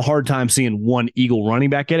 I have a hard time seeing one Eagle running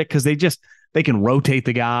back get it because they can rotate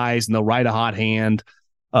the guys and they'll ride a hot hand.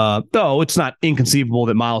 Though it's not inconceivable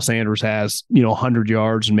that Miles Sanders has, 100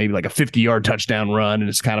 yards and maybe like a 50-yard touchdown run, and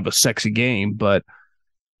it's kind of a sexy game. But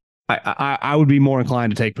I would be more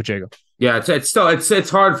inclined to take Pacheco. Yeah, it's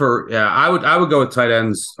hard for I would go with tight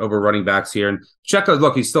ends over running backs here. And Pacheco,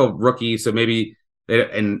 look, he's still rookie, so maybe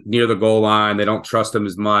and near the goal line they don't trust him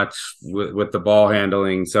as much with the ball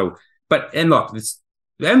handling. So, and look, the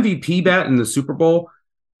MVP bet in the Super Bowl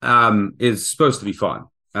is supposed to be fun.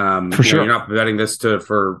 For sure, you're not betting this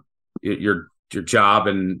for your job.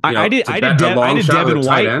 And I did Devin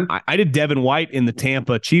White. I did Devin White in the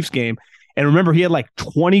Tampa Chiefs game. And remember, he had like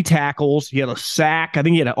 20 tackles. He had a sack. I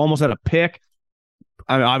think he almost had a pick.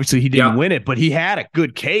 I mean, obviously, he didn't win it, but he had a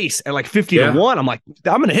good case at like 50-1. I'm like,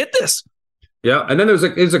 I'm going to hit this. Yeah, and then there's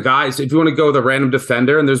a guy, so if you want to go with a random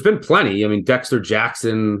defender, and there's been plenty. I mean, Dexter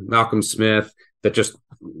Jackson, Malcolm Smith, that just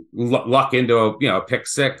luck into a pick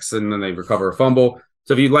six, and then they recover a fumble.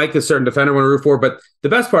 So if you like a certain defender, want to root for. But the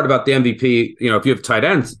best part about the MVP, if you have tight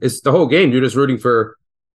ends, is the whole game you're just rooting for.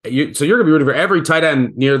 So you're going to be rooting for every tight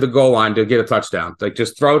end near the goal line to get a touchdown. Like,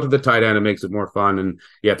 just throw it to the tight end. It makes it more fun. And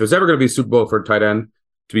if there's ever going to be a Super Bowl for a tight end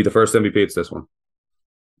to be the first MVP, it's this one.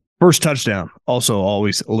 First touchdown, also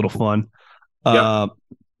always a little fun. With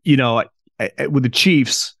the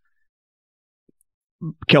Chiefs,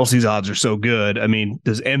 Kelsey's odds are so good. I mean,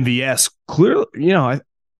 does MVS clearly? I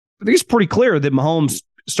think it's pretty clear that Mahomes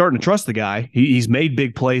starting to trust the guy. He's made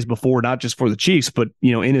big plays before, not just for the Chiefs, but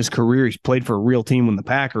in his career, he's played for a real team with the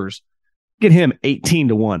Packers. Get him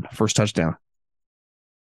 18-1 first touchdown.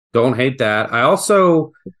 Don't hate that. I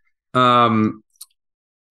also don't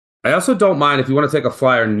mind if you want to take a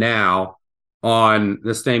flyer now on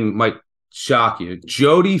this name might shock you,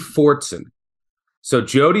 Jody Fortson. So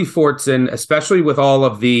Jody Fortson, especially with all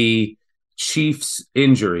of the Chiefs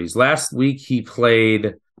injuries, last week he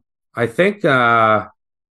played, I think,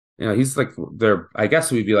 he's like I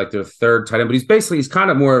guess we'd be like their third tight end, but he's kind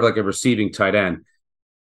of more of like a receiving tight end.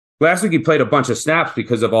 Last week he played a bunch of snaps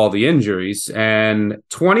because of all the injuries, and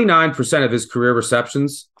 29% of his career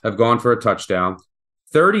receptions have gone for a touchdown.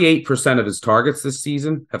 38% of his targets this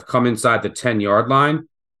season have come inside the 10-yard line,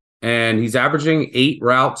 and he's averaging 8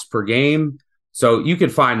 routes per game. So you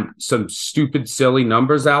could find some stupid, silly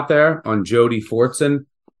numbers out there on Jody Fortson,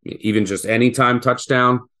 even just anytime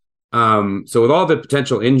touchdown. So with all the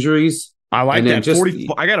potential injuries, I like that.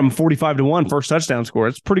 I got him 45-1 first touchdown score.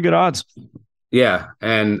 It's pretty good odds. Yeah,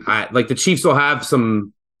 and I like the Chiefs will have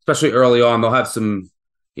some, especially early on, they'll have some,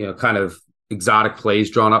 kind of exotic plays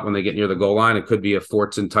drawn up when they get near the goal line. It could be a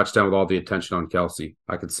Fortson touchdown with all the attention on Kelsey.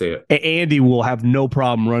 I could see it. Andy will have no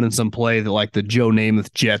problem running some play that like the Joe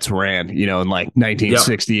Namath Jets ran, in like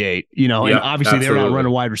 1968. And obviously they're not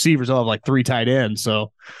running wide receivers. They'll have like 3 tight ends.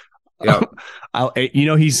 So,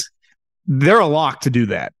 they're a lock to do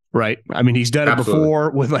that, right? I mean, he's done it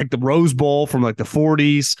before with like the Rose Bowl from like the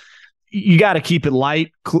 40s. You got to keep it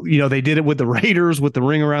light. They did it with the Raiders with the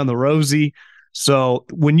ring around the Rosie. So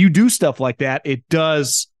when you do stuff like that, it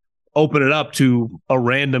does open it up to a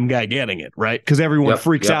random guy getting it, right? Because everyone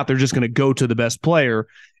freaks out. They're just going to go to the best player.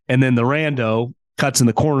 And then the rando cuts in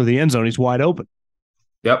the corner of the end zone, he's wide open.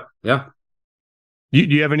 Yep. Yeah. Do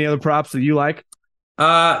you have any other props that you like?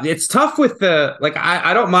 It's tough with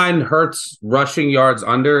I don't mind Hurts rushing yards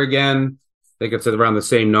under again. I think it's around the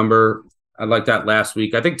same number. I like that last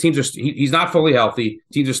week. I think teams he's not fully healthy.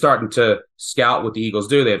 Teams are starting to scout what the Eagles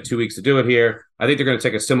do. They have 2 weeks to do it here. I think they're going to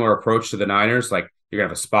take a similar approach to the Niners. Like, you're going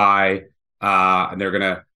to have a spy, and they're going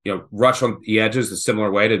to, rush on the edges a similar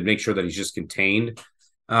way to make sure that he's just contained.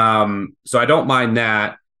 So I don't mind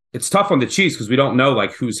that. It's tough on the Chiefs because we don't know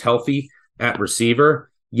like who's healthy at receiver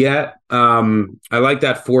yet. I like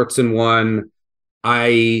that Fortson one.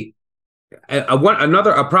 I want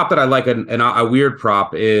a prop that I like, a weird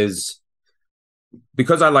prop is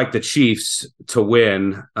because I like the Chiefs to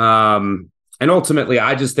win. And ultimately,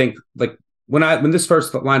 I just think like when this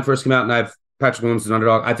line first came out and I have Patrick Mahomes as an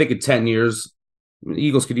underdog, I think in 10 years,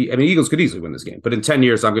 Eagles could easily win this game. But in 10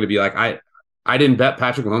 years, I'm going to be like, I didn't bet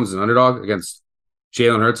Patrick Mahomes as an underdog against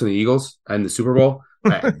Jalen Hurts and the Eagles and the Super Bowl.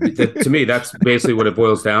 To me, that's basically what it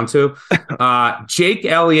boils down to. Jake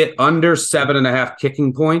Elliott under 7.5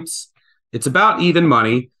 kicking points. It's about even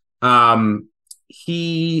money. By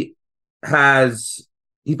the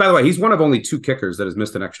way, he's one of only 2 kickers that has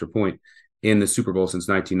missed an extra point in the Super Bowl since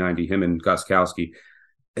 1990, him and Gostkowski.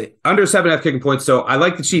 Under 7.5 kicking points. So I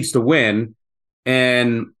like the Chiefs to win.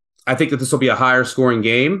 And I think that this will be a higher scoring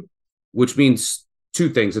game, which means 2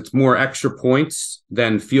 things. It's more extra points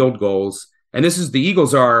than field goals. And this is the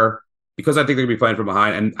Eagles are, because I think they're going to be playing from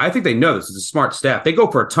behind. And I think they know this is a smart staff. They go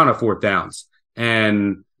for a ton of 4th downs.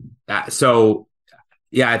 And so,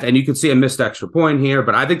 yeah, and you can see a missed extra point here,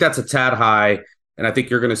 but I think that's a tad high. And I think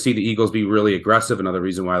you're going to see the Eagles be really aggressive. Another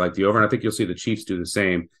reason why I like the over. And I think you'll see the Chiefs do the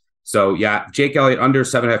same. So, yeah, Jake Elliott under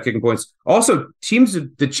 7.5 kicking points. Also,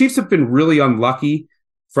 the Chiefs have been really unlucky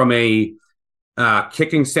from a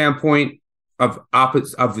kicking standpoint of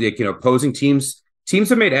the opposing teams. Teams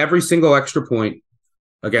have made every single extra point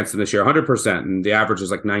against them this year, 100%, and the average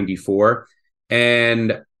is like 94.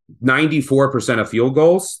 And 94% of field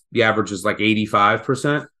goals, the average is like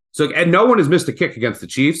 85%. So, and no one has missed a kick against the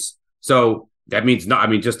Chiefs. So that means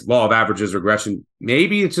just law of averages regression.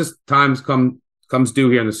 Maybe it's just times comes due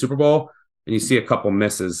here in the Super Bowl, and you see a couple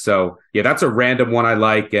misses. So, yeah, that's a random one I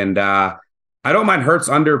like. And I don't mind Hurts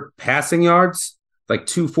under passing yards, like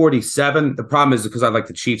 247. The problem is because I like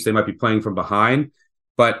the Chiefs, they might be playing from behind.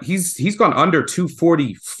 But he's gone under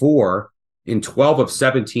 244 in 12 of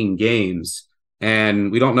 17 games.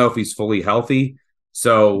 And we don't know if he's fully healthy.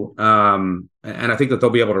 So, and I think that they'll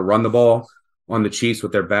be able to run the ball on the Chiefs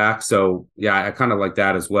with their back. So, yeah, I kind of like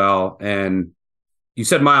that as well. And you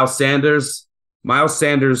said Miles Sanders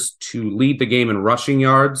to lead the game in rushing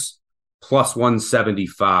yards, plus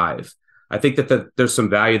 175. I think that there's some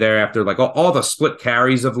value there after like all the split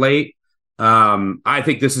carries of late. I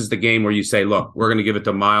think this is the game where you say, look, we're going to give it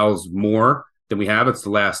to Miles more than we have. It's the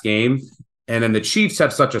last game. And then the Chiefs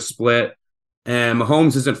have such a split, and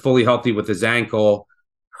Mahomes isn't fully healthy with his ankle.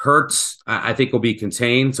 Hurts, I think, will be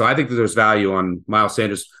contained. So I think that there's value on Miles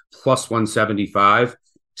Sanders plus 175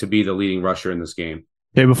 to be the leading rusher in this game.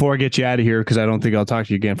 Hey, before I get you out of here, because I don't think I'll talk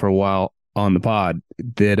to you again for a while on the pod,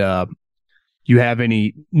 that you have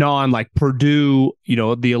any like Purdue,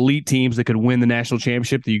 the elite teams that could win the national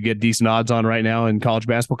championship that you get decent odds on right now in college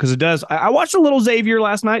basketball? Because it does. I watched a little Xavier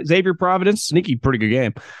last night. Xavier Providence, sneaky, pretty good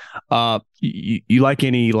game. You like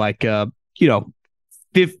any 5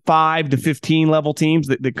 to 15 level teams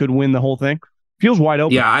that could win the whole thing? Feels wide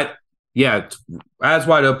open. Yeah, as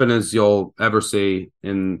wide open as you'll ever see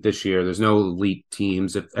in this year. There's no elite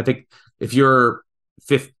teams. I think if you're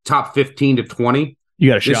top 15 to 20, you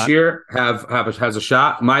got a this shot. Year has a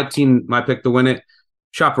shot. My team, my pick to win it.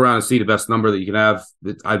 Shop around and see the best number that you can have.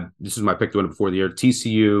 This is my pick to win it before the year.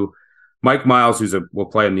 TCU, Mike Miles, will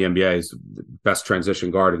play in the NBA, is the best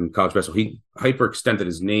transition guard in college basketball. He hyperextended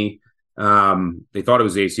his knee. They thought it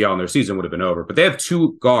was ACL, and their season would have been over. But they have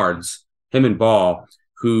 2 guards, him and Ball,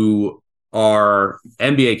 who are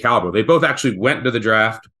NBA caliber. They both actually went to the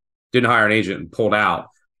draft, didn't hire an agent, and pulled out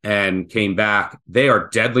and came back. They are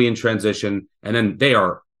deadly in transition, and then they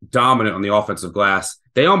are dominant on the offensive glass.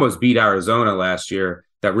 They almost beat Arizona last year,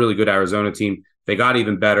 that really good Arizona team. They got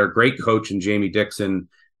even better. Great coach in Jamie Dixon.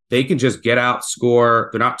 They can just get out, score.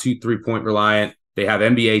 They're not too 3-point reliant. They have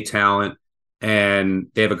NBA talent, and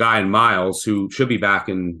they have a guy in Miles who should be back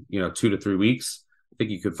in 2 to 3 weeks. I think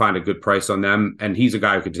you could find a good price on them, and he's a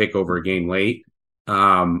guy who could take over a game late.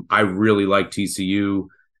 I really like TCU.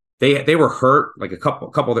 They were hurt, like a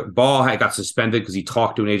couple that Ball got suspended because he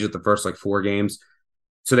talked to an agent the first 4 games.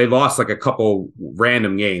 So they lost a couple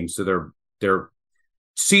random games. So their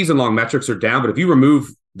season-long metrics are down. But if you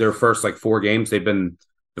remove their first 4 games, they've been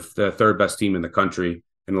the third best team in the country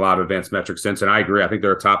in a lot of advanced metrics since. And I agree. I think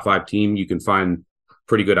they're a top 5 team. You can find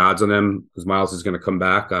pretty good odds on them because Miles is going to come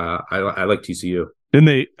back. I like TCU. Didn't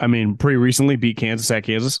they, pretty recently beat Kansas at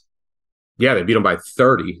Kansas? Yeah, they beat them by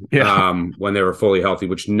 30 when they were fully healthy,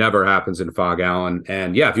 which never happens in Fog Allen.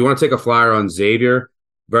 And yeah, if you want to take a flyer on Xavier,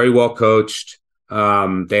 very well coached.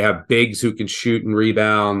 They have bigs who can shoot and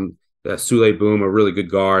rebound. Sule Boom, a really good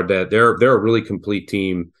guard. That they're a really complete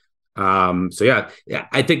team. So yeah,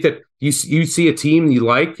 I think that you see a team you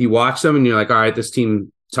like, you watch them, and you're like, all right, this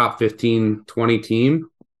team top 15, 20 team,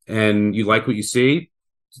 and you like what you see.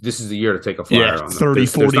 This is the year to take a flyer on them. 30,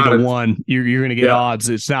 40 to 1. You're going to get odds.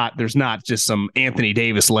 There's not just some Anthony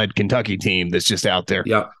Davis led Kentucky team that's just out there.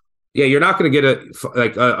 Yeah. Yeah. You're not going to get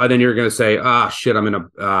then you're going to say, shit, I'm in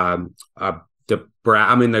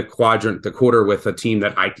I'm in the quarter with a team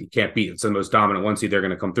that I can't beat. It's the most dominant one seed. They're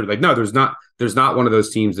going to come through. Like, no, there's not one of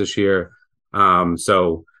those teams this year.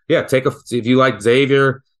 So yeah, if you like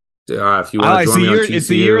Xavier, if you want to join me on TCU. It's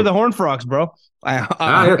the year of the Horned Frogs, bro.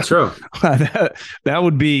 Yeah, true. that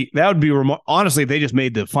would be honestly, if they just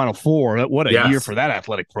made the Final Four, what a year for that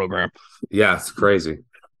athletic program. Yeah, it's crazy.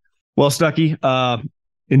 Well, Stuckey,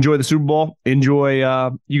 enjoy the Super Bowl. Enjoy.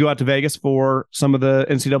 You go out to Vegas for some of the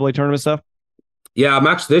NCAA tournament stuff.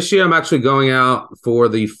 Yeah, this year I'm actually going out for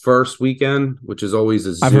the first weekend, which is always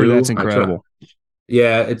a zoo. I've heard that's incredible.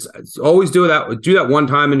 Yeah, it's always do that one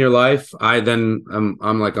time in your life.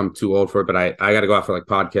 I'm too old for it, but I got to go out for like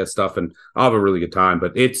podcast stuff, and I'll have a really good time.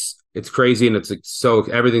 But it's crazy, and it's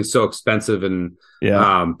everything's so expensive and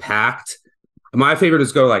packed. My favorite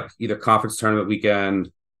is go like either conference tournament weekend,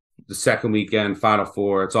 the second weekend, Final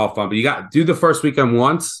Four. It's all fun, but you got to do the first weekend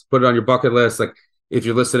once, put it on your bucket list. Like if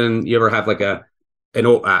you're listening, you ever have like a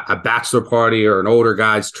bachelor party or an older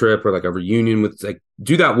guys trip or like a reunion with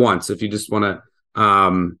do that once if you just want to.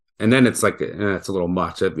 And then it's like it's a little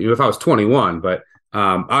much if I was 21, but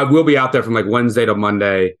I will be out there from like Wednesday to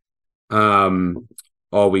Monday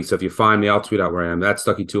all week. So if you find me, I'll tweet out where I am. That's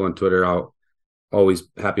Stuckey2 on Twitter. I'll always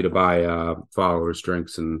happy to buy followers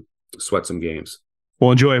drinks and sweat some games.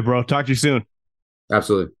 Well, enjoy it, bro. Talk to you soon.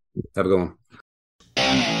 Absolutely. Have a good one.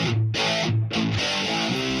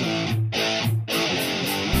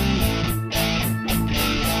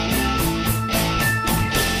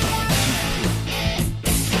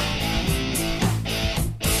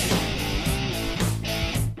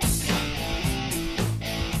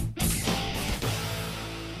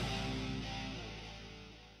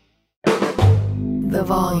 The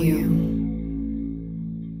volume.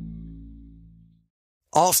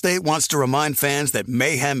 Allstate wants to remind fans that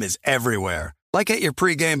mayhem is everywhere, like at your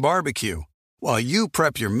pregame barbecue. While you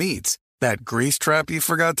prep your meats, that grease trap you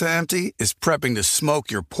forgot to empty is prepping to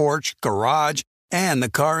smoke your porch, garage, and the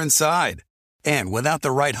car inside. And without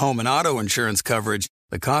the right home and auto insurance coverage,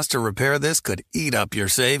 the cost to repair this could eat up your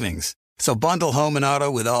savings. So bundle home and auto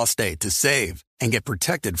with Allstate to save and get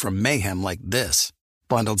protected from mayhem like this.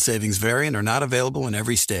 Bundled savings vary and are not available in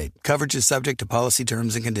every state. Coverage is subject to policy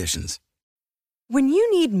terms and conditions. When you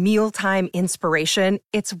need mealtime inspiration,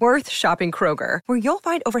 it's worth shopping Kroger, where you'll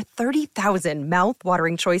find over 30,000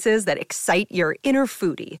 mouth-watering choices that excite your inner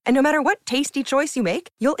foodie. And no matter what tasty choice you make,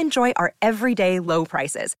 you'll enjoy our everyday low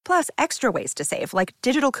prices, plus extra ways to save, like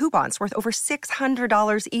digital coupons worth over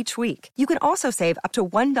 $600 each week. You can also save up to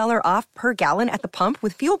 $1 off per gallon at the pump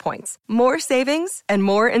with fuel points. More savings and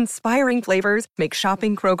more inspiring flavors make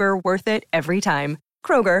shopping Kroger worth it every time.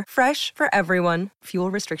 Kroger, fresh for everyone.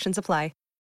 Fuel restrictions apply.